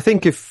 I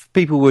think if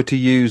people were to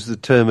use the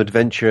term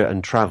adventure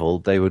and travel,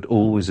 they would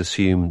always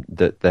assume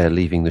that they're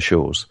leaving the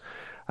shores.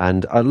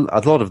 And a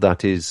lot of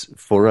that is,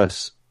 for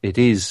us, it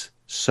is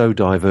so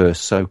diverse,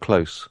 so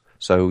close.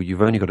 So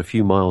you've only got a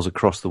few miles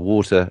across the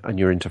water and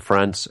you're into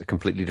France, a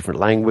completely different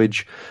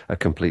language, a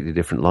completely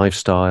different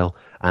lifestyle.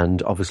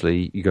 And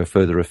obviously you go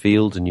further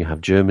afield and you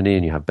have Germany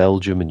and you have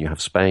Belgium and you have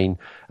Spain,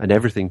 and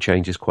everything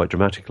changes quite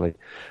dramatically.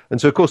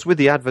 And so, of course, with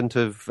the advent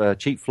of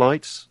cheap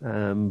flights,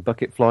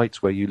 bucket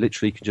flights, where you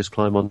literally can just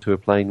climb onto a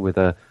plane with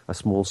a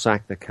small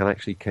sack that can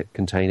actually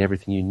contain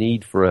everything you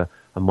need for a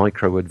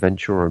micro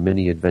adventure or a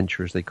mini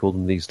adventure, as they call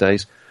them these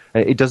days,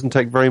 it doesn't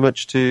take very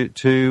much to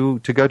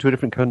go to a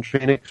different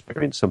country and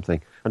experience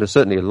something. And there's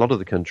certainly a lot of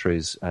the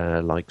countries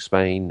like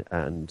Spain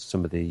and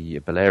some of the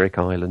Balearic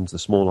Islands, the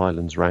small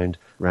islands around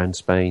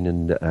Spain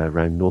and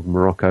around northern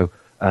Morocco,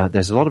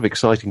 There's a lot of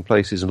exciting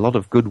places and a lot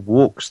of good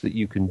walks that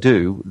you can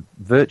do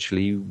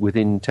virtually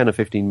within 10 or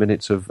 15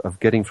 minutes of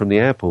getting from the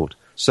airport.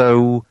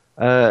 So,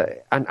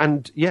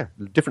 and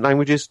different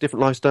languages,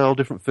 different lifestyle,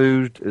 different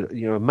food,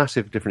 a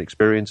massive different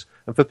experience.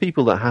 And for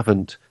people that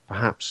haven't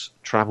perhaps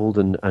travelled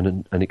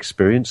and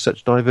experienced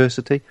such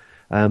diversity,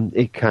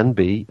 it can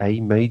be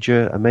a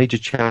major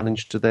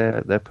challenge to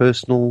their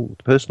personal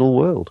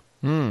world.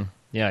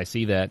 Yeah, I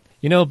see that.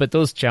 But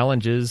those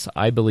challenges,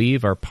 I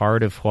believe, are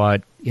part of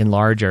what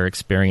enlarge our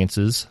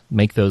experiences,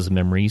 make those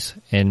memories,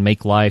 and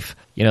make life,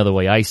 the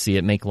way I see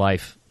it, make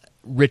life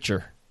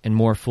richer and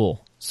more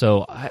full.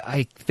 So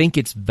I think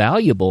it's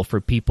valuable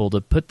for people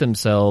to put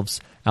themselves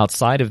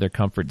outside of their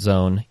comfort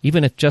zone,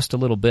 even if just a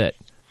little bit.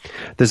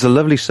 There's a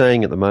lovely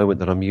saying at the moment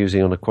that I'm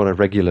using on quite a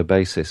regular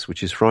basis,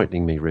 which is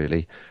frightening me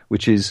really,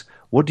 which is,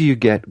 what do you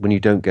get when you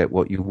don't get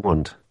what you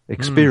want?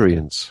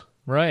 Experience.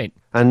 Right.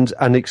 And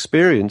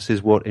experience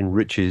is what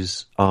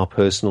enriches our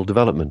personal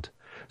development.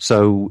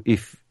 So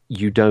if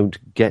you don't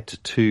get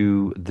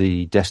to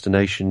the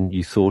destination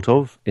you thought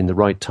of in the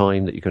right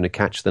time that you're going to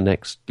catch the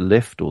next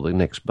lift or the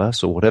next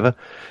bus or whatever,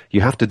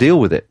 you have to deal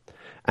with it.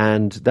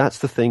 And that's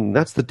the thing,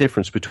 that's the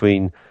difference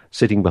between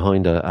sitting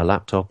behind a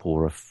laptop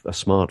or a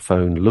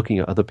smartphone looking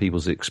at other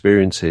people's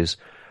experiences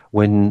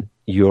when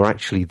you're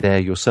actually there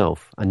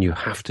yourself and you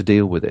have to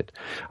deal with it.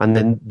 And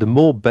then the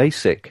more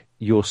basic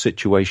your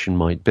situation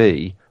might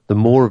be, the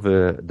more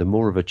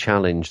of a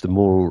challenge, the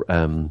more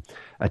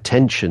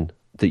attention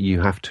that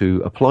you have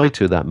to apply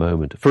to that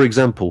moment. For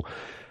example,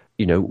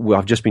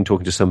 I've just been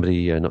talking to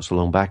somebody not so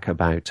long back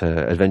about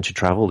adventure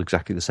travel,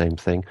 exactly the same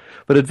thing.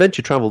 But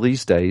adventure travel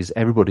these days,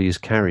 everybody is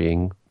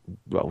carrying,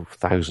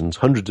 thousands,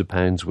 hundreds of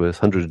pounds worth,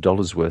 hundreds of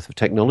dollars worth of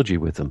technology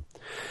with them.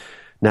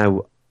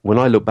 Now, when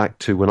I look back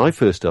to when I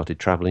first started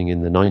traveling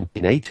in the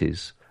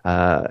 1980s,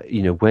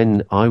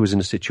 when I was in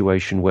a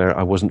situation where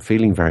I wasn't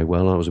feeling very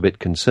well, I was a bit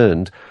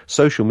concerned,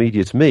 social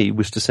media to me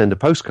was to send a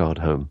postcard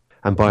home.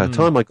 And by the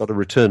time I got a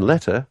return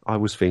letter, I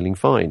was feeling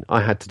fine.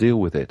 I had to deal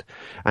with it.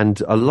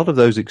 And a lot of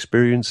those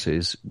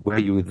experiences where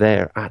you were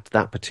there at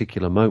that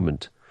particular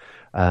moment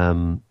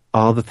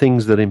are the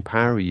things that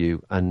empower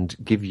you and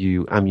give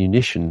you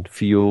ammunition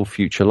for your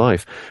future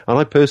life. And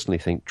I personally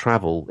think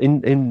travel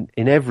in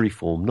every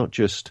form, not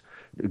just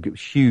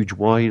huge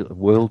wide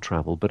world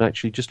travel, but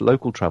actually just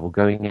local travel,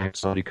 going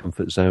outside your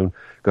comfort zone,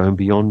 going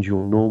beyond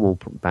your normal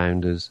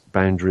boundaries,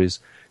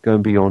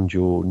 going beyond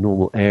your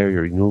normal area,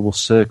 your normal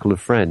circle of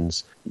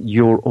friends.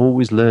 You're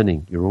always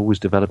learning, you're always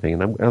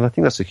developing. And I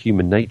think that's a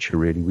human nature,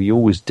 really. We're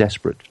always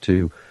desperate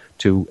to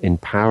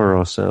empower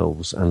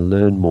ourselves and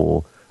learn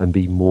more and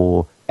be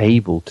more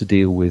able to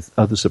deal with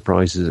other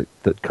surprises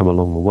that come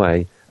along the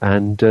way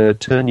and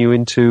turn you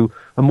into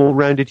a more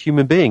rounded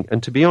human being.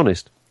 And to be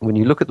honest, when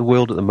you look at the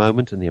world at the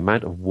moment and the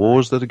amount of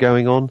wars that are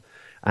going on,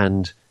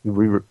 and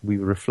we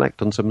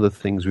reflect on some of the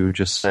things we were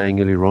just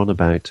saying earlier on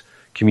about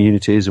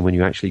communities, and when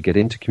you actually get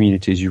into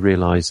communities, you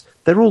realize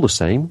they're all the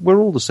same. We're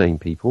all the same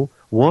people.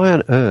 Why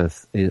on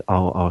earth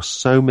are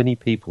so many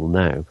people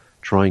now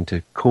trying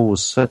to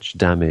cause such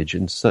damage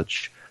and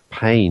such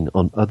pain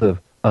on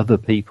other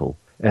people?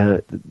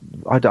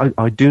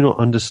 I do not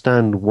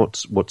understand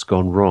what's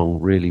gone wrong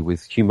really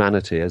with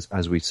humanity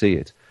as we see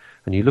it.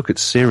 And you look at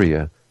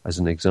Syria as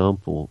an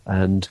example,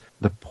 and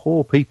the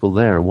poor people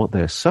there and what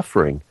they're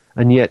suffering.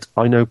 And yet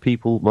I know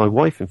people, my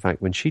wife, in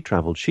fact, when she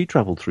traveled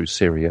through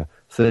Syria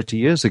 30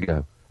 years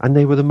ago, and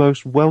they were the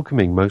most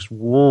welcoming, most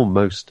warm,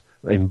 most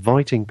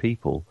inviting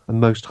people and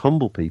most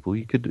humble people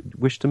you could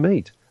wish to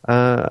meet.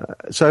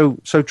 So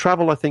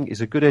travel, I think,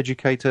 is a good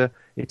educator.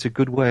 It's a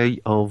good way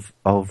of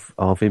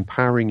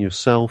empowering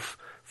yourself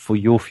for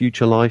your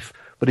future life,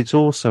 but it's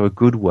also a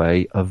good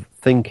way of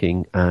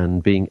thinking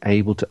and being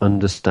able to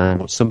understand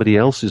what somebody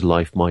else's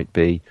life might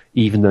be,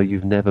 even though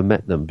you've never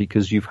met them,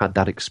 because you've had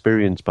that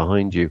experience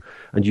behind you,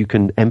 and you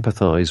can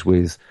empathize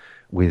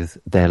with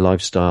their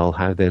lifestyle,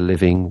 how they're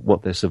living,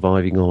 what they're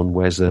surviving on,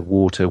 where's their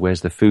water,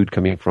 where's their food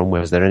coming from,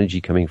 where's their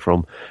energy coming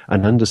from,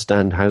 and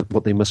understand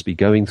what they must be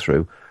going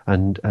through,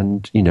 and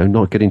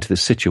not get into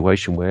this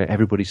situation where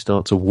everybody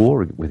starts a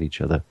war with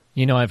each other.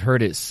 I've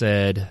heard it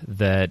said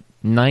that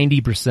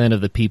 90%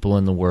 of the people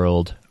in the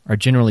world are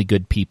generally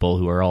good people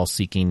who are all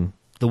seeking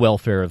the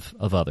welfare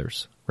of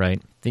others,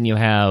 right? Then you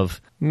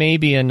have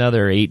maybe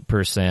another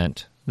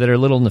 8% that are a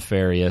little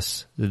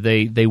nefarious.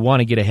 They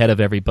want to get ahead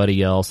of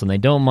everybody else, and they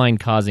don't mind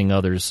causing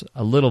others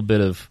a little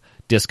bit of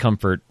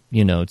discomfort,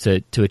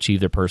 to achieve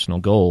their personal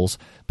goals.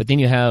 But then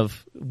you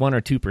have 1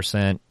 or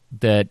 2%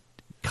 that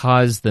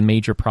cause the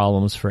major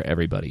problems for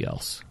everybody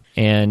else.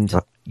 And,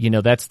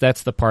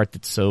 that's the part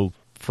that's so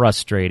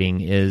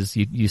frustrating is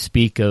you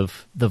speak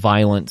of the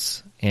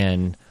violence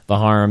and the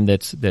harm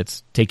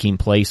that's taking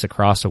place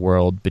across the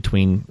world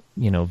between,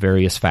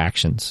 various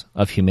factions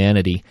of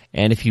humanity.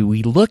 And if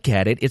we look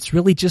at it, it's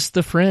really just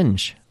the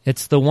fringe.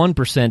 It's the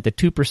 1%, the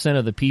 2%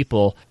 of the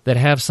people that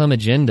have some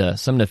agenda,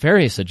 some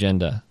nefarious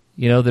agenda,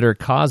 that are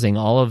causing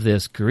all of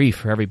this grief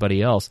for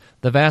everybody else.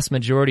 The vast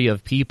majority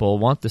of people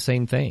want the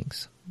same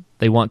things.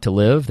 They want to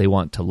live, they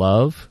want to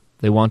love,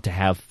 They want to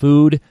have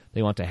food.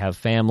 They want to have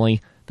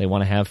family. They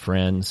want to have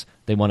friends.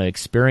 They want to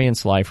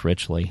experience life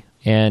richly.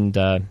 And,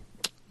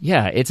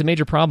 it's a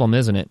major problem,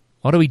 isn't it?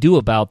 What do we do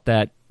about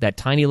that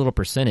tiny little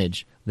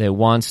percentage that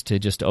wants to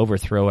just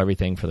overthrow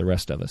everything for the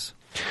rest of us?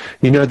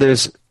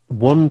 There's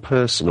one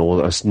person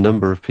or a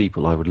number of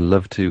people I would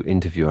love to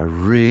interview. I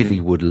really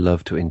would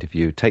love to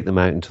interview, take them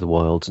out into the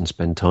wilds and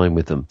spend time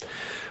with them.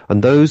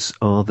 And those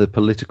are the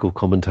political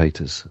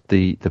commentators,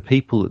 the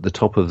people at the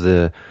top of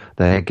their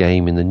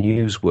game in the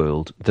news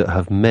world that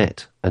have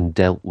met and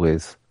dealt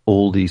with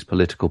all these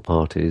political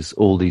parties,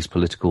 all these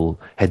political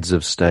heads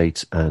of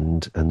state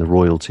and the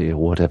royalty or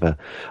whatever.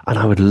 And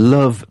I would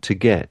love to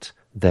get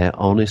their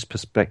honest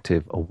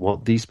perspective of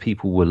what these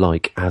people were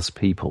like as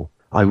people.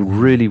 I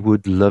really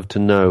would love to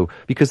know,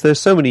 because there's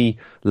so many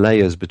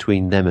layers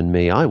between them and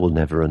me. I will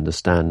never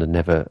understand and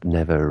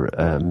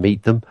never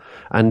meet them.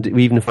 And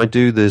even if I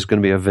do, there's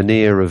going to be a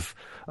veneer of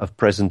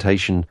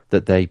presentation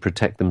that they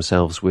protect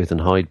themselves with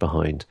and hide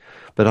behind.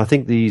 But I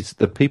think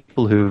the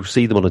people who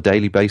see them on a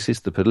daily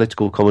basis, the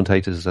political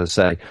commentators, as I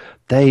say,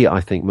 they,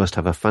 I think, must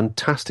have a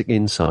fantastic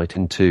insight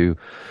into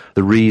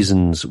the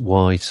reasons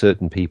why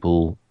certain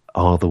people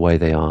are the way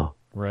they are.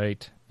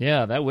 Right.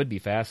 Yeah, that would be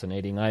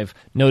fascinating. I've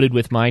noted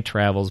with my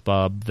travels,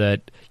 Bob,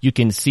 that you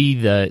can see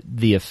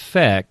the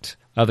effect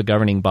of the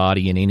governing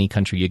body in any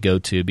country you go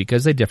to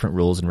because they have different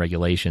rules and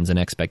regulations and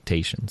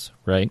expectations,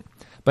 right?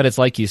 But it's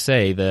like you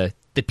say, the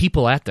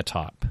people at the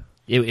top.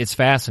 It's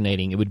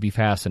fascinating. It would be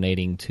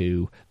fascinating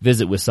to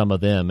visit with some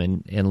of them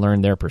and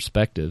learn their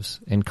perspectives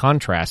and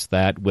contrast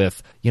that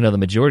with, the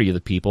majority of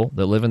the people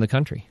that live in the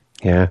country.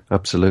 Yeah,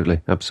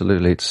 absolutely.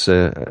 Absolutely.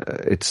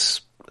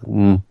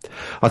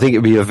 I think it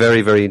would be a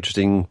very, very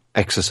interesting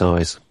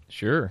exercise.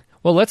 Sure.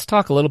 Well, let's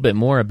talk a little bit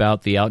more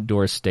about the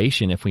Outdoor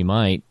Station, if we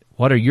might.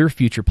 What are your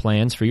future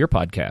plans for your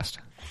podcast?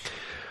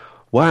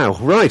 Wow,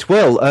 right.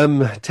 Well,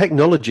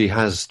 technology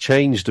has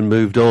changed and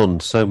moved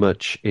on so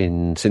much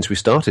since we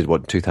started,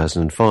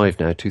 2005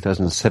 now,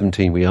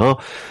 2017 we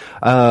are.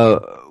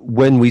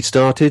 When we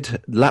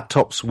started,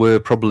 laptops were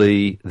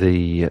probably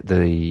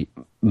the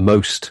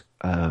most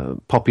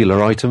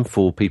popular item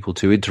for people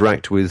to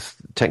interact with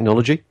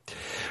technology.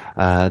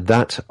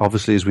 That,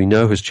 obviously, as we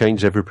know, has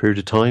changed every period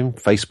of time.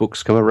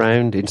 Facebook's come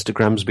around,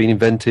 Instagram's been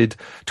invented,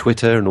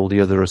 Twitter and all the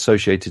other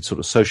associated sort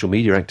of social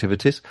media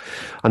activities.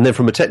 And then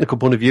from a technical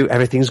point of view,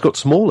 everything's got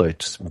smaller.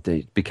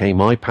 It became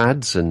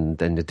iPads and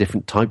then the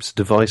different types of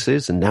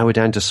devices. And now we're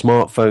down to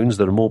smartphones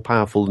that are more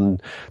powerful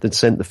than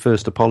sent the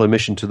first Apollo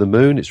mission to the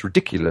moon. It's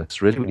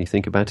ridiculous, really, when you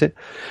think about it.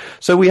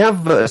 So we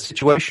have a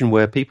situation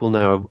where people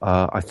now,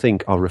 I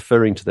think, are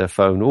referring to their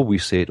phone, or we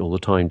see it all the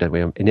time, don't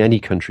we? In any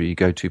country you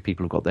go to,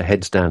 people have got their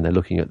heads down. They're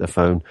looking at their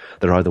phone.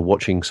 They're either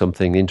watching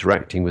something,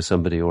 interacting with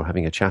somebody, or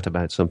having a chat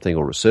about something,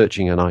 or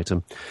researching an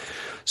item.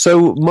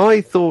 So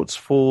my thoughts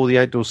for the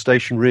Outdoor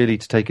Station, really,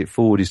 to take it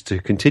forward, is to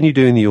continue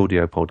doing the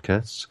audio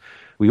podcasts.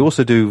 We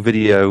also do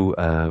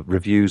video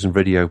reviews and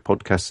video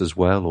podcasts as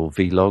well, or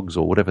vlogs,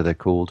 or whatever they're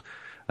called,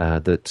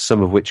 that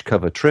some of which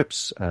cover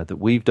trips that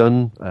we've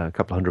done, a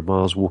couple of 100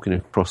 miles walking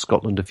across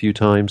Scotland a few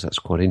times. That's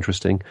quite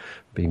interesting,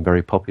 being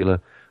very popular,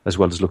 as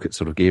well as look at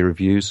sort of gear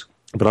reviews.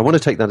 But I want to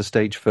take that a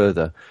stage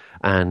further.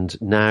 And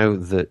now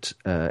that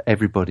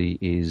everybody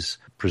is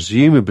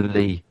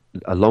presumably,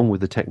 along with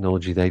the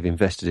technology they've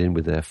invested in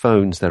with their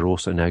phones, they're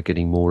also now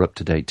getting more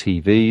up-to-date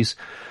TVs.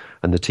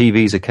 And the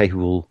TVs are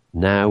capable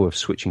now of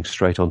switching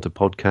straight onto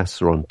podcasts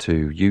or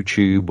onto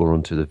YouTube or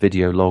onto the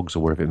video logs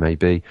or wherever it may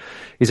be,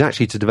 is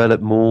actually to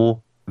develop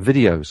more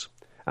videos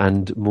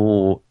and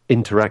more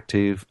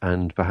interactive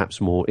and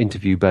perhaps more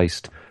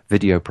interview-based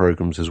video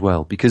programs as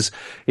well. Because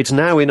it's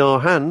now in our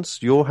hands,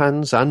 your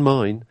hands and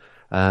mine.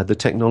 The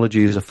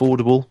technology is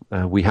affordable.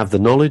 We have the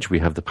knowledge, we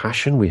have the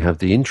passion, we have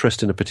the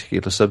interest in a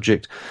particular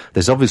subject.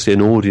 There's obviously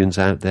an audience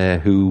out there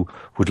who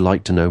would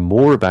like to know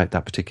more about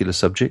that particular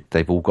subject.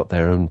 They've all got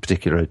their own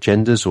particular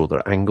agendas or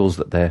their angles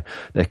that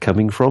they're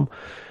coming from.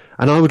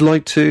 And I would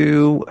like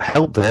to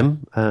help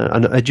them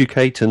and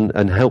educate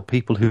and help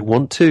people who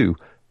want to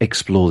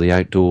explore the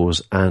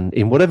outdoors, and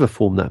in whatever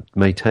form that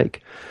may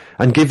take,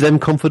 and give them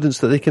confidence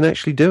that they can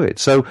actually do it.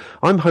 So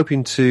I'm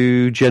hoping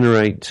to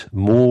generate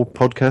more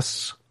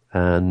podcasts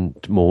and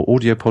more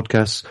audio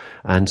podcasts,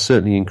 and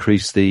certainly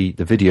increase the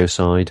video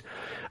side.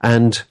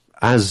 And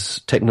as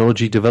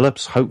technology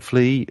develops,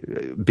 hopefully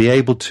be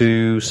able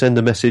to send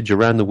a message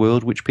around the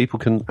world which people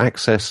can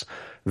access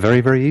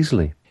very, very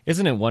easily.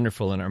 Isn't it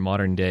wonderful in our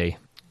modern day?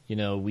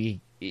 We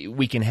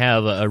can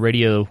have a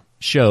radio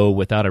show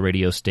without a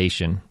radio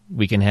station.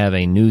 We can have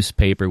a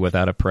newspaper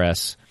without a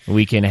press.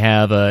 We can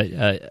have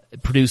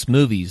produce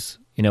movies,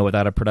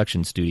 without a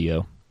production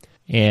studio.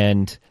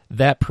 And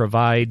that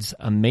provides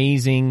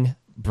amazing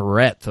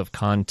breadth of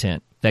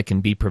content that can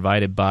be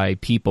provided by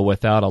people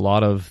without a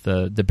lot of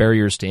the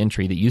barriers to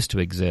entry that used to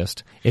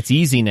exist. It's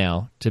easy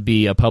now to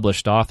be a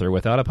published author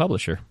without a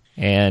publisher.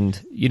 And,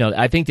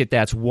 I think that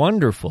that's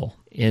wonderful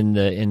in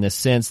the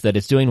sense that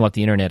it's doing what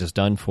the internet has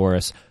done for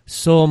us.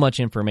 So much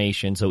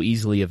information, so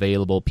easily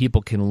available.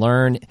 People can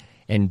learn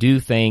and do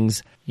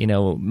things,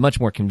 much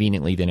more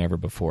conveniently than ever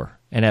before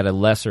and at a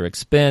lesser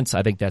expense.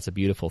 I think that's a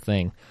beautiful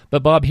thing.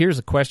 But Bob, here's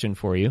a question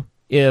for you.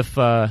 If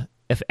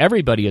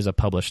everybody is a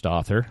published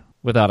author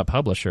without a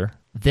publisher,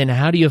 then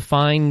how do you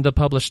find the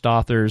published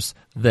authors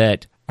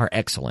that are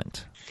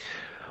excellent?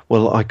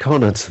 Well, I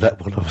can't answer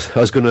that one. I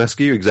was going to ask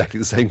you exactly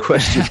the same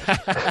question.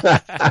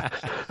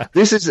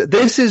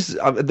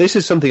 This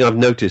is something I've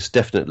noticed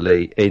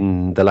definitely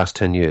in the last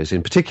 10 years,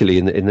 particularly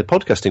in the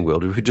podcasting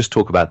world. If we just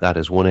talk about that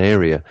as one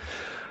area.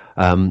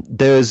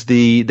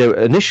 Initially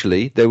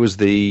there was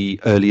the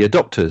early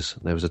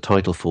adopters. There was a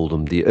title for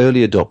them, the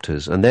early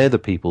adopters, and they're the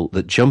people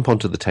that jump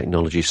onto the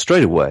technology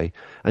straight away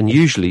and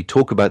usually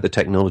talk about the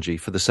technology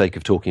for the sake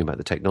of talking about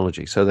the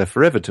technology. So they're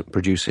forever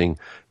producing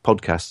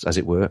podcasts, as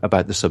it were,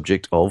 about the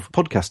subject of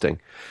podcasting.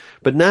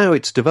 But now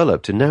it's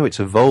developed and now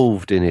it's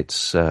evolved in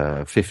its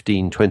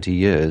 15, 20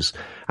 years,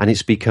 and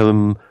it's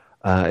become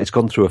it's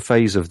gone through a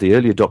phase of the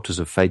early adopters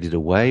have faded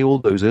away. All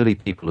those early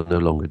people are no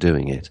longer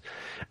doing it.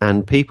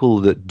 And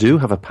people that do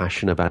have a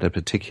passion about a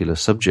particular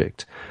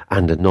subject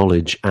and a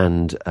knowledge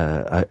and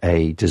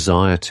a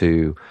desire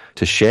to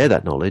share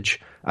that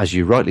knowledge, as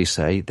you rightly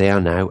say, they are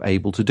now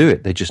able to do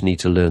it. They just need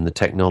to learn the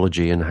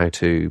technology and how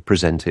to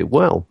present it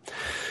well.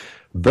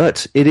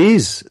 But it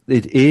is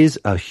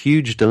a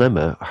huge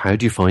dilemma. How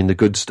do you find the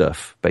good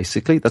stuff?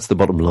 Basically, that's the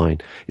bottom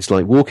line. It's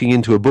like walking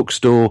into a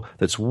bookstore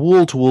that's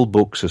wall-to-wall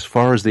books as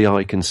far as the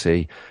eye can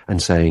see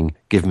and saying,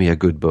 give me a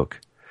good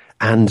book.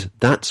 And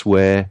that's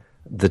where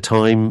the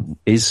time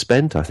is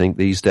spent, I think,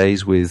 these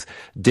days with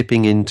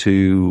dipping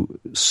into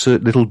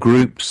certain little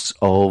groups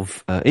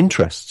of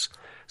interests.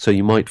 So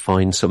you might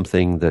find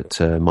something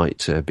that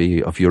might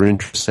be of your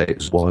interest, say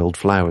it's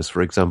wildflowers,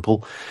 for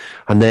example,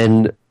 and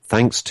then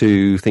thanks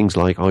to things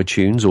like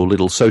iTunes or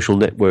little social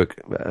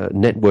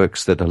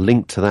networks that are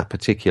linked to that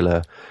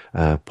particular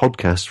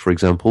podcast, for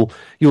example,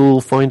 you'll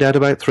find out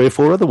about 3 or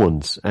 4 other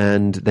ones,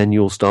 and then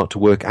you'll start to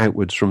work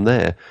outwards from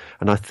there.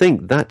 And I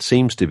think that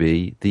seems to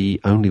be the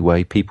only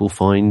way people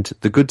find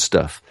the good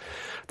stuff.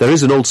 There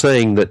is an old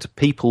saying that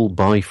people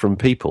buy from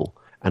people,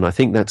 and I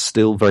think that's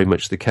still very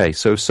much the case.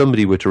 So if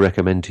somebody were to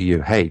recommend to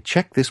you, hey,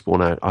 check this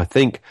one out, I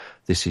think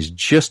this is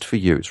just for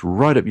you. It's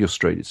right up your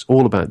street. It's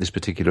all about this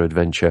particular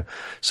adventure.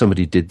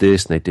 Somebody did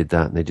this and they did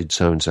that and they did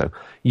so and so.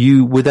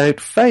 You, without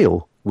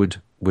fail, would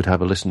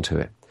have a listen to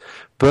it.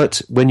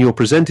 But when you're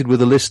presented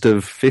with a list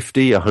of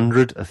 50,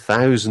 100,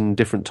 1,000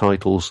 different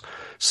titles,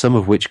 some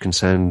of which can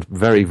sound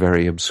very,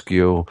 very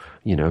obscure,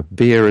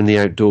 Beer in the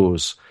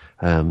Outdoors,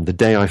 The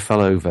Day I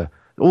Fell Over,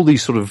 all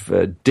these sort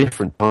of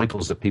different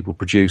titles that people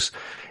produce,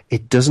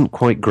 it doesn't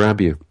quite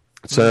grab you.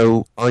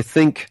 So I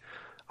think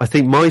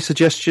my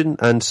suggestion,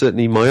 and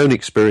certainly my own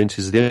experience,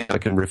 is the only I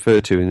can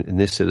refer to in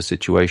this sort of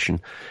situation,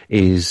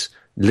 is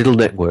little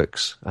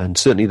networks. And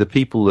certainly the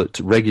people that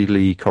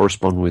regularly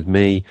correspond with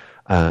me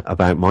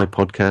about my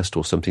podcast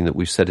or something that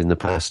we've said in the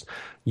past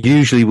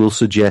usually will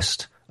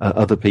suggest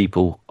other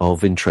people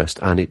of interest.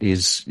 And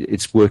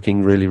it's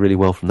working really, really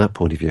well from that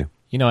point of view.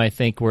 I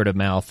think word of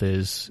mouth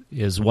is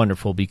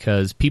wonderful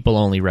because people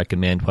only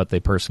recommend what they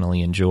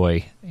personally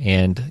enjoy.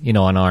 And,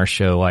 on our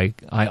show, I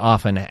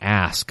often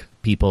ask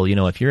people,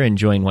 if you're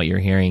enjoying what you're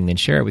hearing, then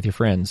share it with your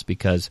friends,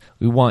 because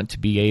we want to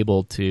be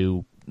able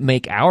to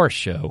make our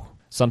show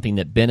something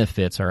that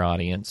benefits our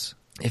audience.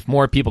 If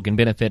more people can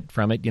benefit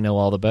from it,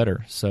 all the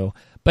better. So,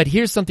 but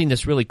here's something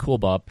that's really cool,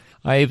 Bob.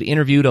 I've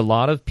interviewed a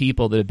lot of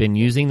people that have been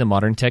using the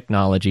modern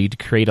technology to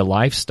create a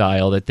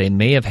lifestyle that they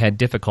may have had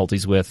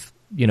difficulties with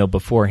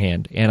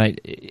beforehand. And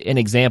an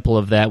example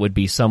of that would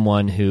be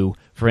someone who,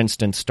 for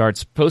instance,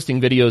 starts posting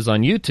videos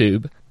on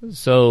YouTube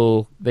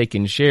so they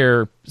can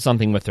share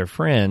something with their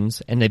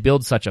friends, and they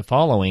build such a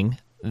following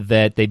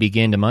that they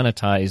begin to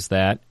monetize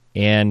that.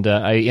 And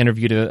I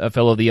interviewed a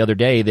fellow the other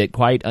day that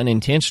quite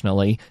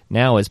unintentionally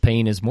now is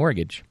paying his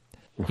mortgage,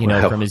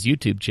 from his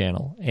YouTube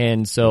channel.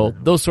 And so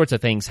those sorts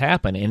of things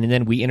happen. And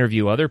then we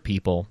interview other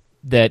people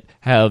that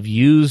have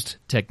used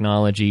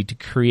technology to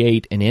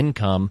create an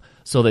income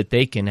so that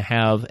they can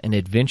have an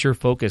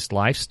adventure-focused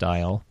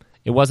lifestyle.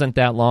 It wasn't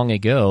that long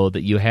ago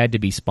that you had to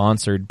be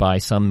sponsored by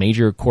some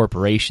major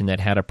corporation that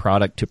had a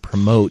product to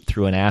promote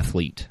through an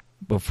athlete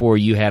before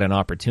you had an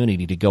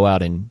opportunity to go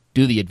out and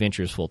do the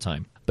adventures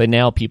full-time. But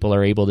now people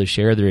are able to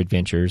share their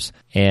adventures,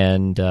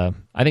 and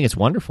I think it's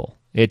wonderful.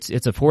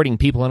 It's affording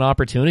people an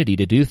opportunity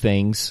to do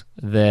things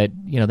that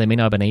they may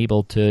not have been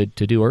able to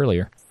do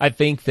earlier. I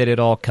think that it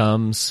all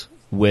comes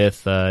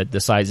with the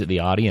size of the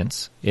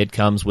audience. It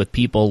comes with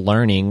people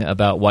learning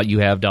about what you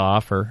have to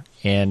offer.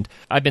 And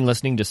I've been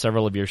listening to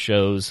several of your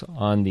shows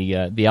on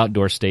the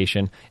Outdoor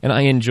Station, and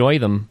I enjoy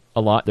them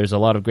a lot. There's a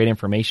lot of great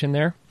information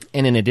there.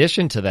 And in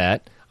addition to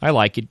that, I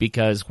like it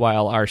because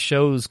while our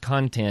show's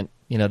content,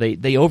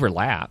 they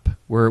overlap.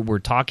 We're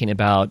talking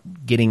about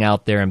getting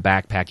out there and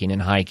backpacking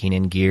and hiking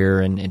and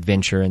gear and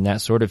adventure and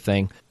that sort of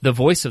thing. The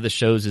voice of the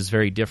shows is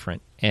very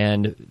different,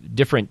 and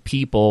different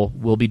people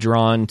will be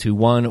drawn to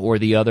one or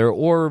the other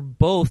or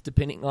both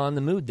depending on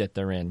the mood that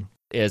they're in.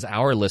 as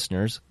our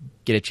listeners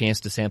get a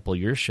chance to sample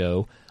your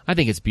show, I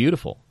think it's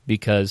beautiful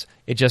because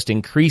it just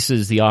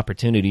increases the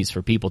opportunities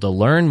for people to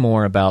learn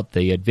more about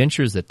the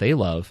adventures that they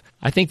love.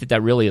 I think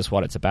that really is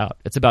what it's about.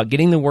 It's about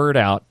getting the word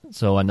out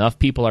so enough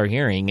people are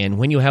hearing, and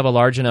when you have a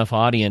large enough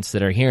audience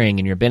that are hearing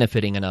and you're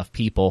benefiting enough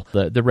people,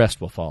 the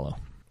rest will follow.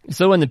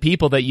 So in the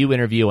people that you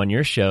interview on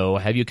your show,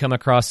 have you come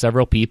across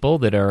several people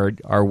that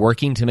are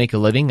working to make a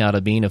living out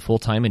of being a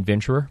full-time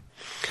adventurer?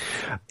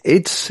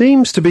 It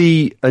seems to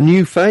be a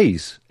new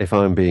phase, if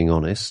I'm being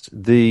honest.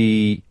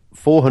 The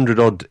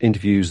 400-odd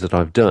interviews that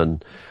I've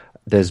done,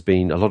 there's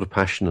been a lot of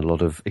passion, a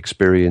lot of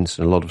experience,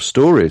 and a lot of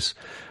stories.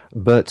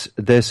 But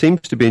there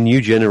seems to be a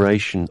new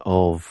generation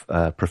of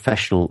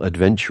professional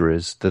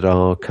adventurers that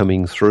are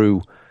coming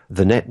through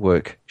the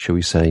network, shall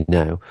we say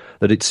now,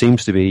 that it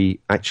seems to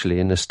be actually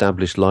an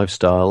established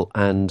lifestyle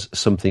and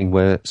something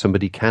where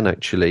somebody can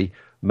actually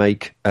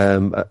make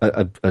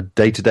a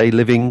day-to-day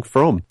living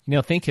from.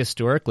 Think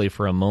historically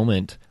for a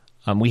moment.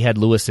 We had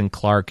Lewis and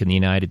Clark in the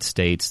United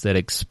States that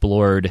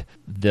explored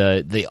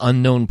the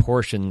unknown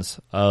portions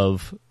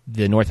of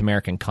the North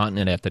American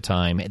continent at the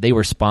time. They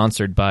were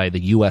sponsored by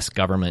the U.S.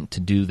 government to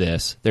do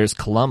this. There's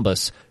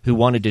Columbus, who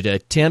wanted to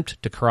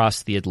attempt to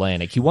cross the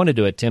Atlantic. He wanted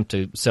to attempt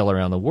to sail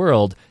around the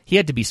world. He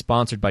had to be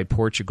sponsored by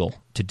Portugal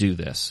to do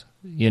this.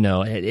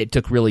 It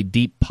took really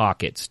deep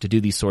pockets to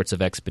do these sorts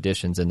of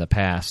expeditions in the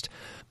past.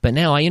 But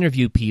now I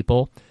interview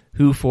people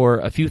who, for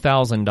a few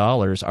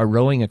 $1,000s, are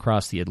rowing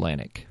across the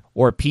Atlantic,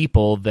 or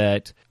people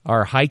that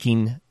are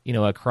hiking,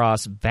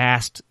 across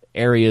vast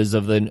areas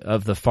of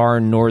the far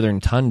northern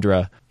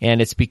tundra.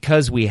 And it's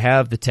because we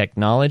have the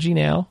technology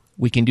now,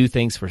 we can do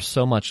things for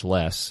so much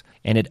less.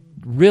 And it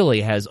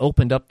really has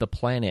opened up the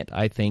planet,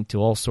 I think, to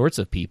all sorts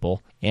of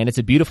people. And it's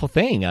a beautiful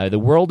thing. The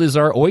world is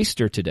our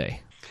oyster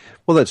today.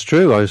 Well, that's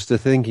true. I was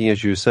thinking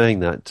as you were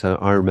saying that,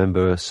 I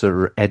remember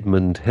Sir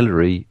Edmund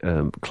Hillary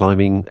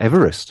climbing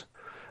Everest.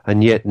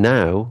 And yet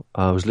now,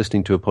 I was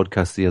listening to a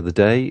podcast the other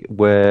day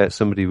where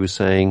somebody was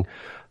saying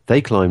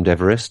they climbed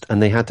Everest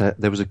and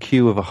there was a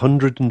queue of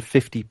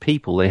 150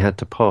 people they had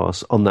to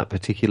pass on that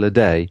particular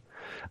day.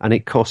 And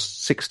it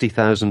cost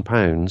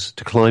 £60,000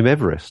 to climb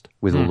Everest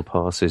with all the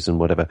passes and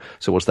whatever.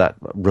 So what's that?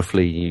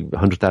 Roughly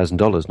 $100,000,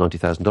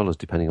 $90,000,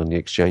 depending on the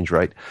exchange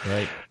rate.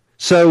 Right.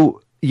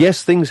 So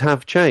yes, things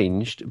have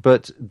changed,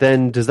 but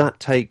then does that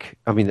take,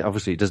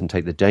 obviously it doesn't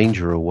take the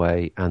danger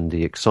away and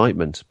the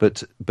excitement,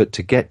 but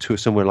to get to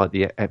somewhere like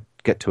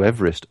get to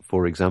Everest,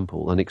 for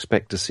example, and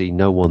expect to see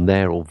no one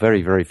there or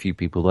very, very few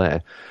people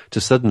there, to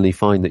suddenly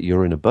find that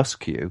you're in a bus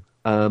queue,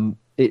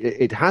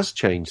 it has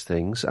changed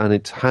things, and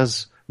it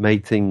has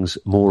made things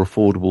more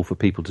affordable for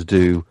people to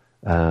do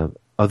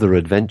other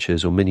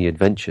adventures or mini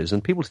adventures,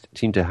 and people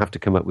seem to have to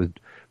come up with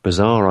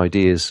bizarre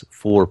ideas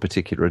for a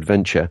particular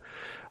adventure.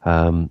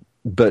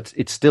 But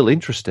it's still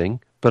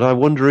interesting. But I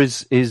wonder,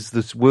 is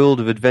this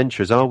world of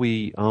adventures,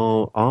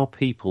 are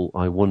people,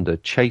 I wonder,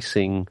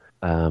 chasing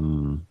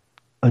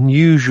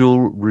unusual,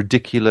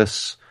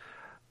 ridiculous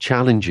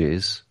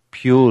challenges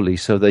purely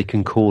so they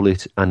can call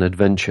it an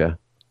adventure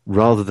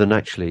rather than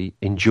actually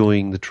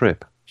enjoying the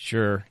trip?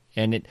 Sure.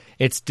 And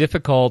it's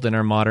difficult in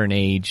our modern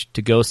age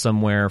to go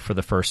somewhere for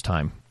the first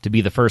time, to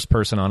be the first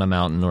person on a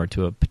mountain or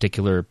to a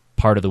particular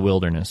part of the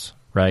wilderness.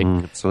 Right?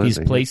 These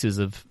places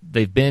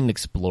they've been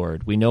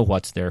explored. We know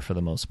what's there for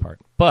the most part.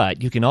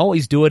 But you can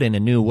always do it in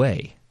a new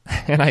way.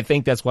 And I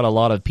think that's what a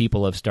lot of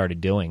people have started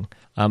doing.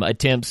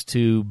 Attempts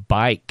to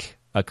bike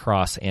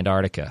across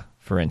Antarctica,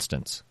 for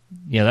instance.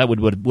 That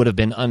would have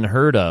been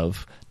unheard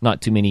of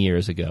not too many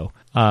years ago.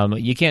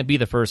 You can't be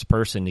the first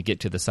person to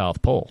get to the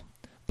South Pole,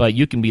 but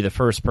you can be the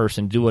first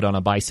person to do it on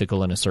a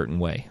bicycle in a certain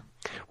way.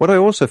 What I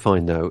also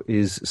find, though,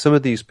 is some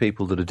of these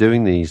people that are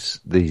doing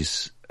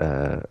these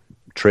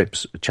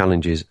trips,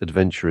 challenges,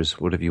 adventurers,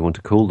 whatever you want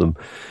to call them,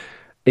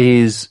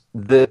 is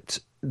that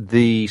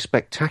the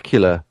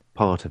spectacular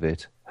part of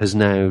it has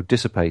now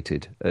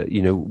dissipated.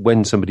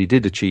 When somebody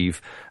did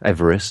achieve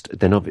Everest,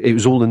 then it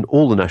was all in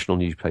all the national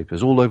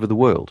newspapers all over the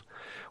world.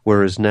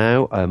 Whereas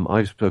now,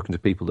 I've spoken to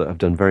people that have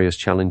done various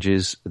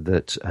challenges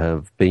that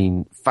have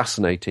been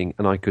fascinating,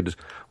 and I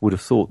would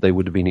have thought they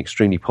would have been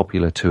extremely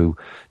popular to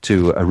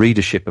a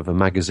readership of a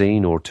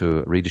magazine or to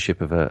a readership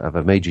of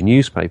a major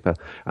newspaper,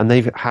 and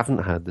they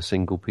haven't had the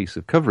single piece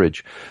of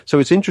coverage. So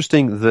it's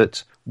interesting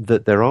that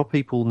there are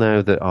people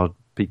now that are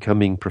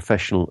becoming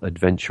professional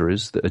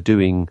adventurers that are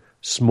doing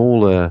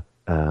smaller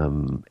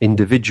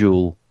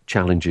individual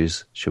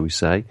challenges, shall we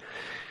say.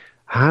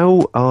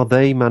 How are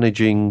they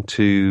managing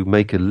to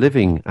make a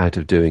living out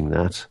of doing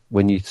that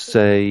when you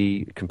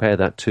compare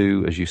that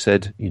to, as you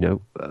said,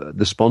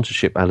 the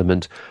sponsorship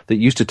element that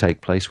used to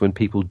take place when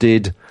people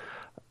did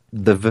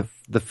the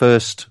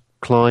first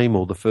climb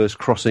or the first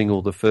crossing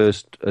or the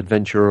first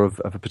adventure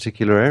of a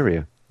particular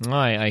area?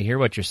 I hear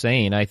what you're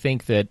saying. I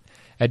think that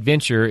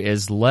adventure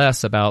is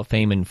less about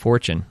fame and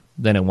fortune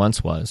than it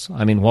once was.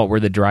 What were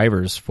the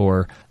drivers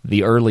for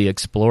the early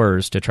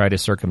explorers to try to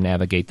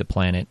circumnavigate the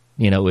planet?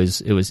 It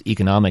was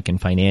economic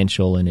and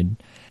financial, and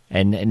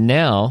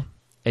now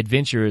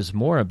adventure is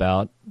more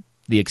about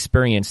the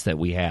experience that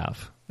we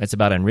have. It's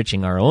about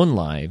enriching our own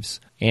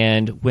lives.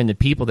 And when the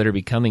people that are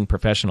becoming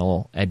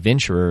professional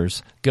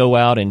adventurers go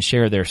out and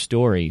share their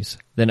stories,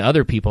 then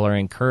other people are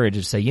encouraged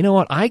to say, you know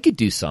what, I could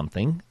do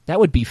something. That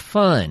would be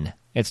fun.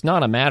 It's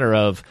not a matter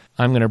of,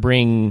 I'm going to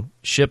bring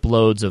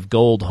shiploads of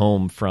gold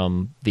home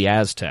from the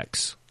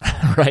Aztecs,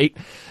 right?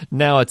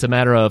 Now it's a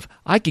matter of,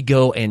 I could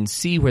go and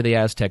see where the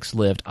Aztecs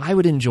lived. I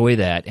would enjoy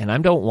that, and I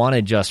don't want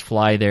to just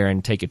fly there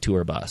and take a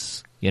tour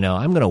bus.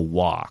 I'm going to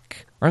walk,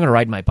 or I'm going to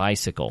ride my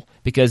bicycle,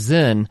 because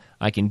then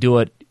I can do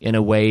it in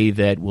a way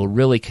that will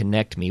really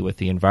connect me with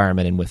the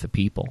environment and with the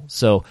people.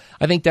 So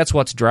I think that's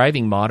what's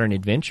driving modern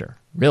adventure.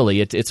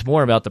 Really, it's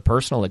more about the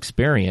personal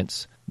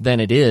experience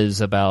than it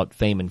is about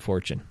fame and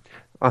fortune.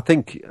 I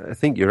think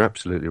you're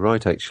absolutely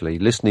right, actually.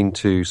 Listening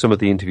to some of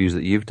the interviews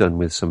that you've done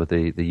with some of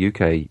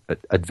the UK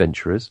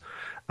adventurers,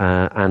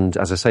 and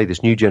as I say,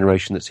 this new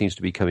generation that seems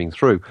to be coming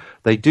through,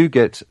 they do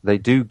get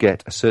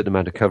a certain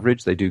amount of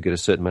coverage, they do get a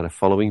certain amount of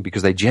following,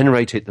 because they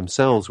generate it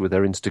themselves with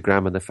their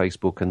Instagram and their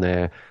Facebook and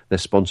their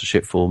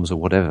sponsorship forms or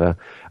whatever,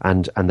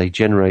 and they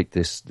generate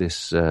this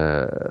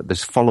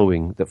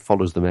following that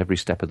follows them every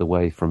step of the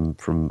way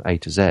from A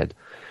to Z.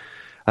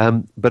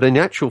 But in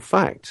actual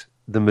fact,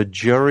 the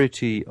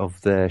majority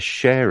of their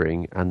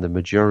sharing and the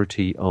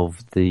majority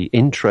of the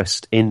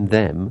interest in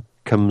them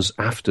comes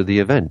after the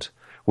event.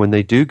 When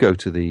they do go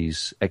to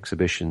these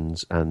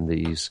exhibitions and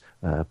these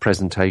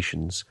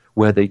presentations,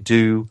 where they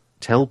do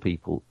tell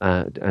people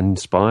and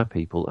inspire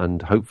people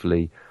and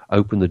hopefully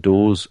open the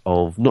doors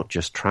of not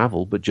just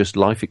travel, but just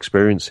life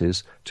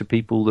experiences to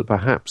people that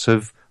perhaps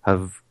have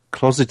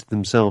closeted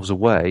themselves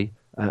away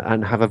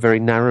and have a very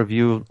narrow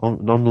view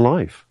on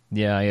life.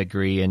 Yeah, I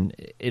agree. And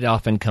it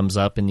often comes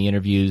up in the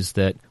interviews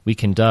that we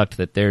conduct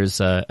that there's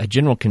a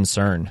general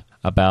concern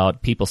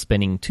about people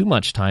spending too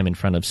much time in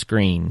front of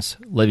screens,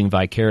 living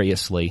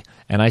vicariously.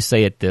 And I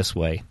say it this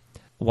way.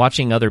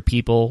 Watching other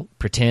people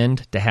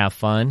pretend to have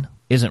fun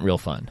isn't real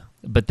fun.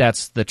 But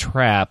that's the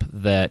trap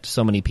that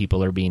so many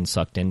people are being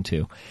sucked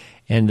into.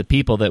 And the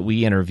people that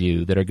we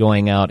interview that are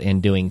going out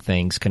and doing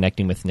things,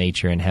 connecting with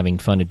nature and having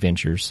fun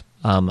adventures,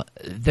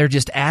 they're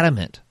just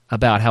adamant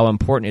about how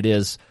important it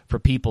is for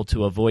people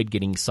to avoid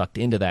getting sucked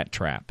into that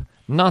trap.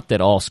 Not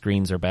that all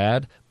screens are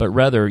bad, but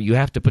rather you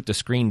have to put the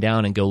screen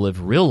down and go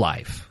live real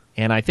life.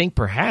 And I think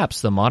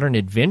perhaps the modern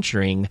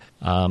adventuring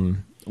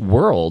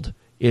world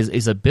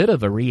is a bit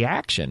of a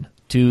reaction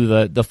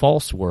to the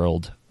false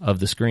world of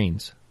the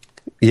screens.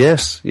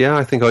 Yes, yeah,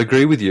 I think I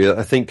agree with you.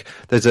 I think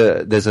there's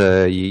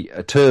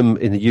a term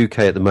in the UK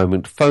at the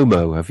moment,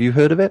 FOMO. Have you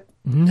heard of it?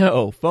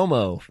 No,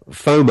 FOMO.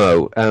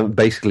 FOMO,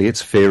 basically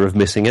it's fear of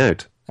missing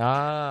out.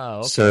 Ah,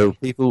 okay. So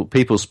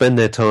people spend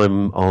their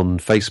time on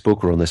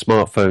Facebook or on their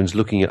smartphones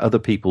looking at other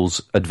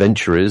people's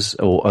adventures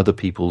or other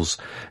people's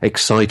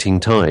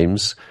exciting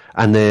times,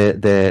 and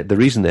the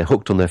reason they're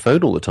hooked on their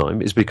phone all the time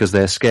is because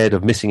they're scared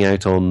of missing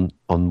out on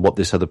what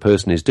this other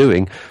person is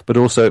doing, but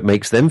also it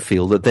makes them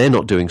feel that they're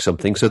not doing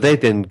something, so they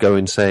then go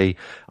and say,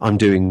 I'm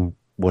doing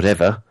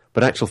whatever,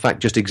 but actual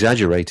fact just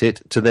exaggerate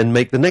it to then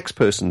make the next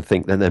person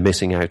think that they're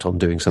missing out on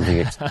doing something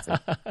exciting.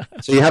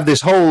 So you have this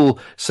whole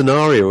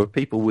scenario of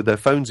people with their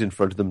phones in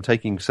front of them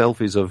taking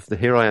selfies of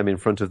here I am in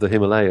front of the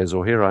Himalayas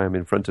or here I am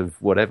in front of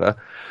whatever,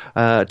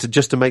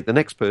 to make the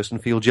next person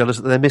feel jealous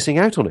that they're missing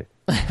out on it.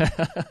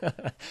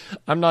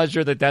 I'm not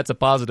sure that that's a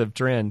positive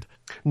trend.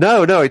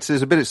 No, it's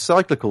a bit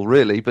cyclical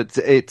really, but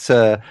it's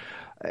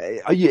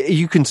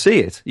you can see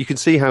it. You can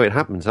see how it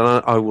happens. And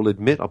I will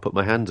admit, I'll put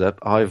my hands up.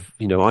 I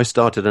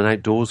started an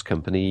outdoors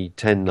company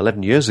 10,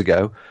 11 years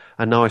ago,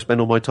 and now I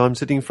spend all my time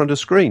sitting in front of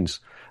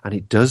screens. And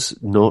it does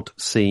not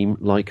seem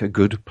like a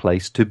good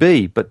place to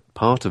be, but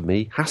part of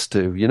me has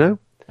to,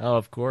 Oh,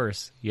 of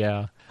course.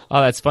 Yeah.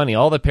 Oh, that's funny.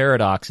 All the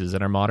paradoxes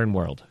in our modern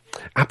world.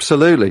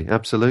 Absolutely,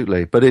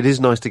 absolutely. But it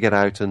is nice to get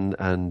out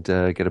and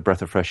get a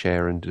breath of fresh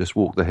air and just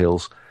walk the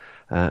hills.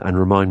 And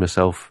remind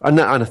myself, and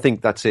I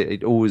think that's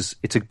it.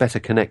 It's a better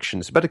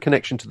connection. It's a better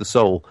connection to the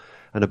soul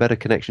and a better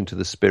connection to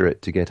the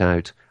spirit to get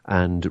out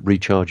and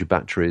recharge your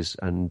batteries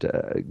and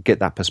get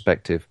that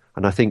perspective.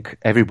 And I think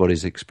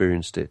everybody's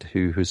experienced it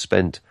who has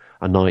spent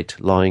a night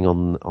lying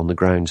on the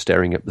ground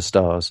staring at the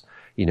stars.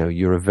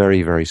 You're a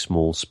very, very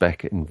small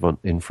speck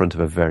in front of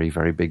a very,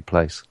 very big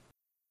place.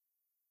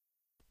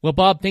 Well,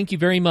 Bob, thank you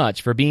very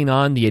much for being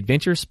on the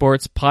Adventure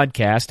Sports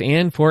Podcast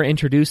and for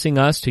introducing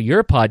us to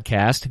your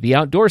podcast, The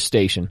Outdoor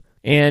Station.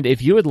 And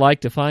if you would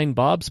like to find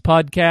Bob's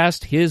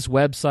podcast, his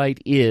website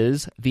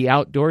is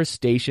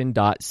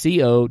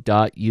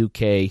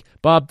theoutdoorstation.co.uk.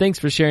 Bob, thanks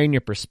for sharing your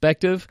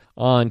perspective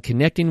on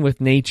connecting with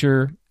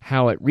nature,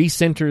 how it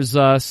recenters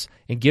us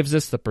and gives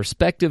us the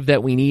perspective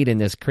that we need in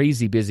this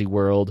crazy busy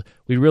world.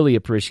 We really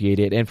appreciate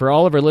it. And for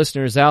all of our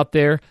listeners out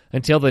there,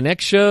 until the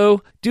next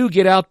show, do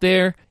get out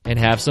there and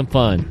have some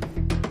fun.